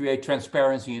also create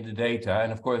transparency in the data.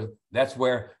 And of course, that's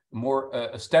where more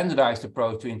a standardized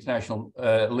approach to international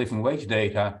living wage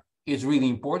data is really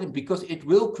important, because it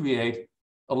will create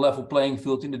a level playing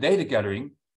field in the data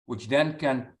gathering, which then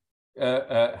can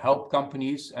help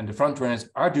companies, and the front runners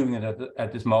are doing it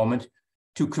at this moment,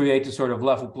 to create a sort of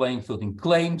level playing field in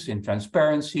claims, in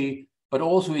transparency, but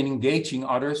also in engaging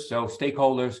others, so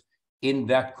stakeholders, in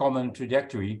that common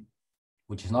trajectory,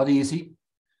 which is not easy,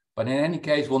 but in any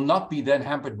case will not be then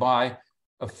hampered by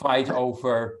a fight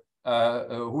over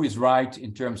who is right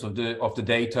in terms of the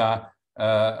data,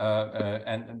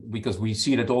 and because we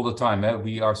see that all the time.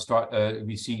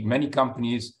 We see many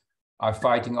companies are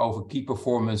fighting over key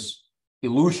performance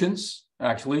illusions,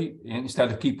 actually,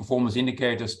 instead of key performance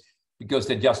indicators, because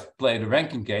they just play the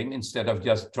ranking game instead of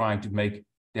just trying to make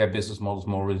their business models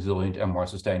more resilient and more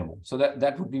sustainable. So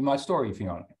that would be my story,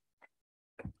 Fiona.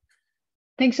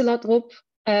 Thanks a lot, Rob,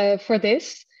 for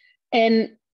this.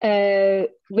 And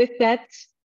with that,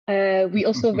 we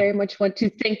also very much want to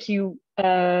thank you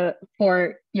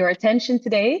for your attention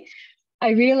today. I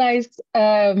realized,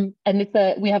 and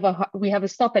we have a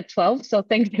stop at 12, so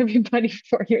thanks everybody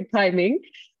for your timing.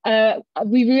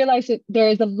 We realized that there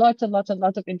is a lot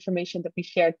of information that we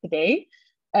shared today,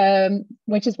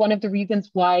 which is one of the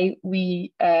reasons why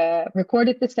we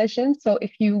recorded the session. So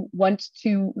if you want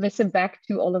to listen back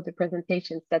to all of the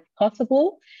presentations, that's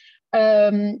possible.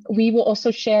 We will also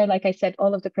share, like I said,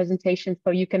 all of the presentations, so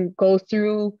you can go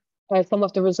through some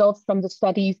of the results from the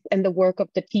studies and the work of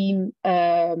the team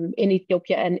in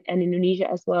Ethiopia and Indonesia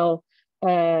as well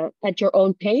at your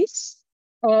own pace.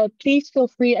 Please feel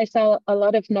free. I saw a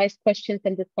lot of nice questions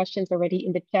and discussions already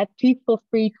in the chat. Please feel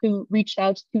free to reach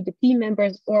out to the team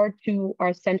members or to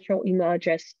our central email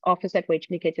address,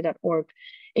 office@wageindicator.org,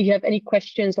 if you have any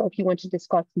questions or if you want to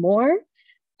discuss more.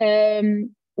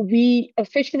 We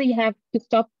officially have to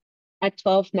stop at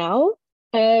 12 now.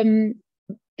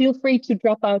 Feel free to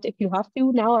drop out if you have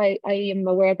to. Now I am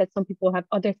aware that some people have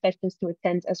other sessions to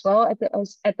attend as well at the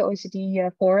OECD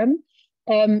Forum.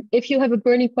 If you have a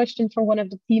burning question for one of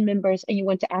the team members and you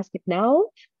want to ask it now,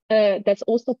 that's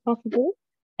also possible.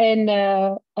 And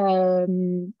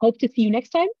hope to see you next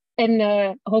time,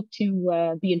 and hope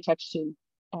to be in touch soon.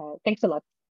 Thanks a lot.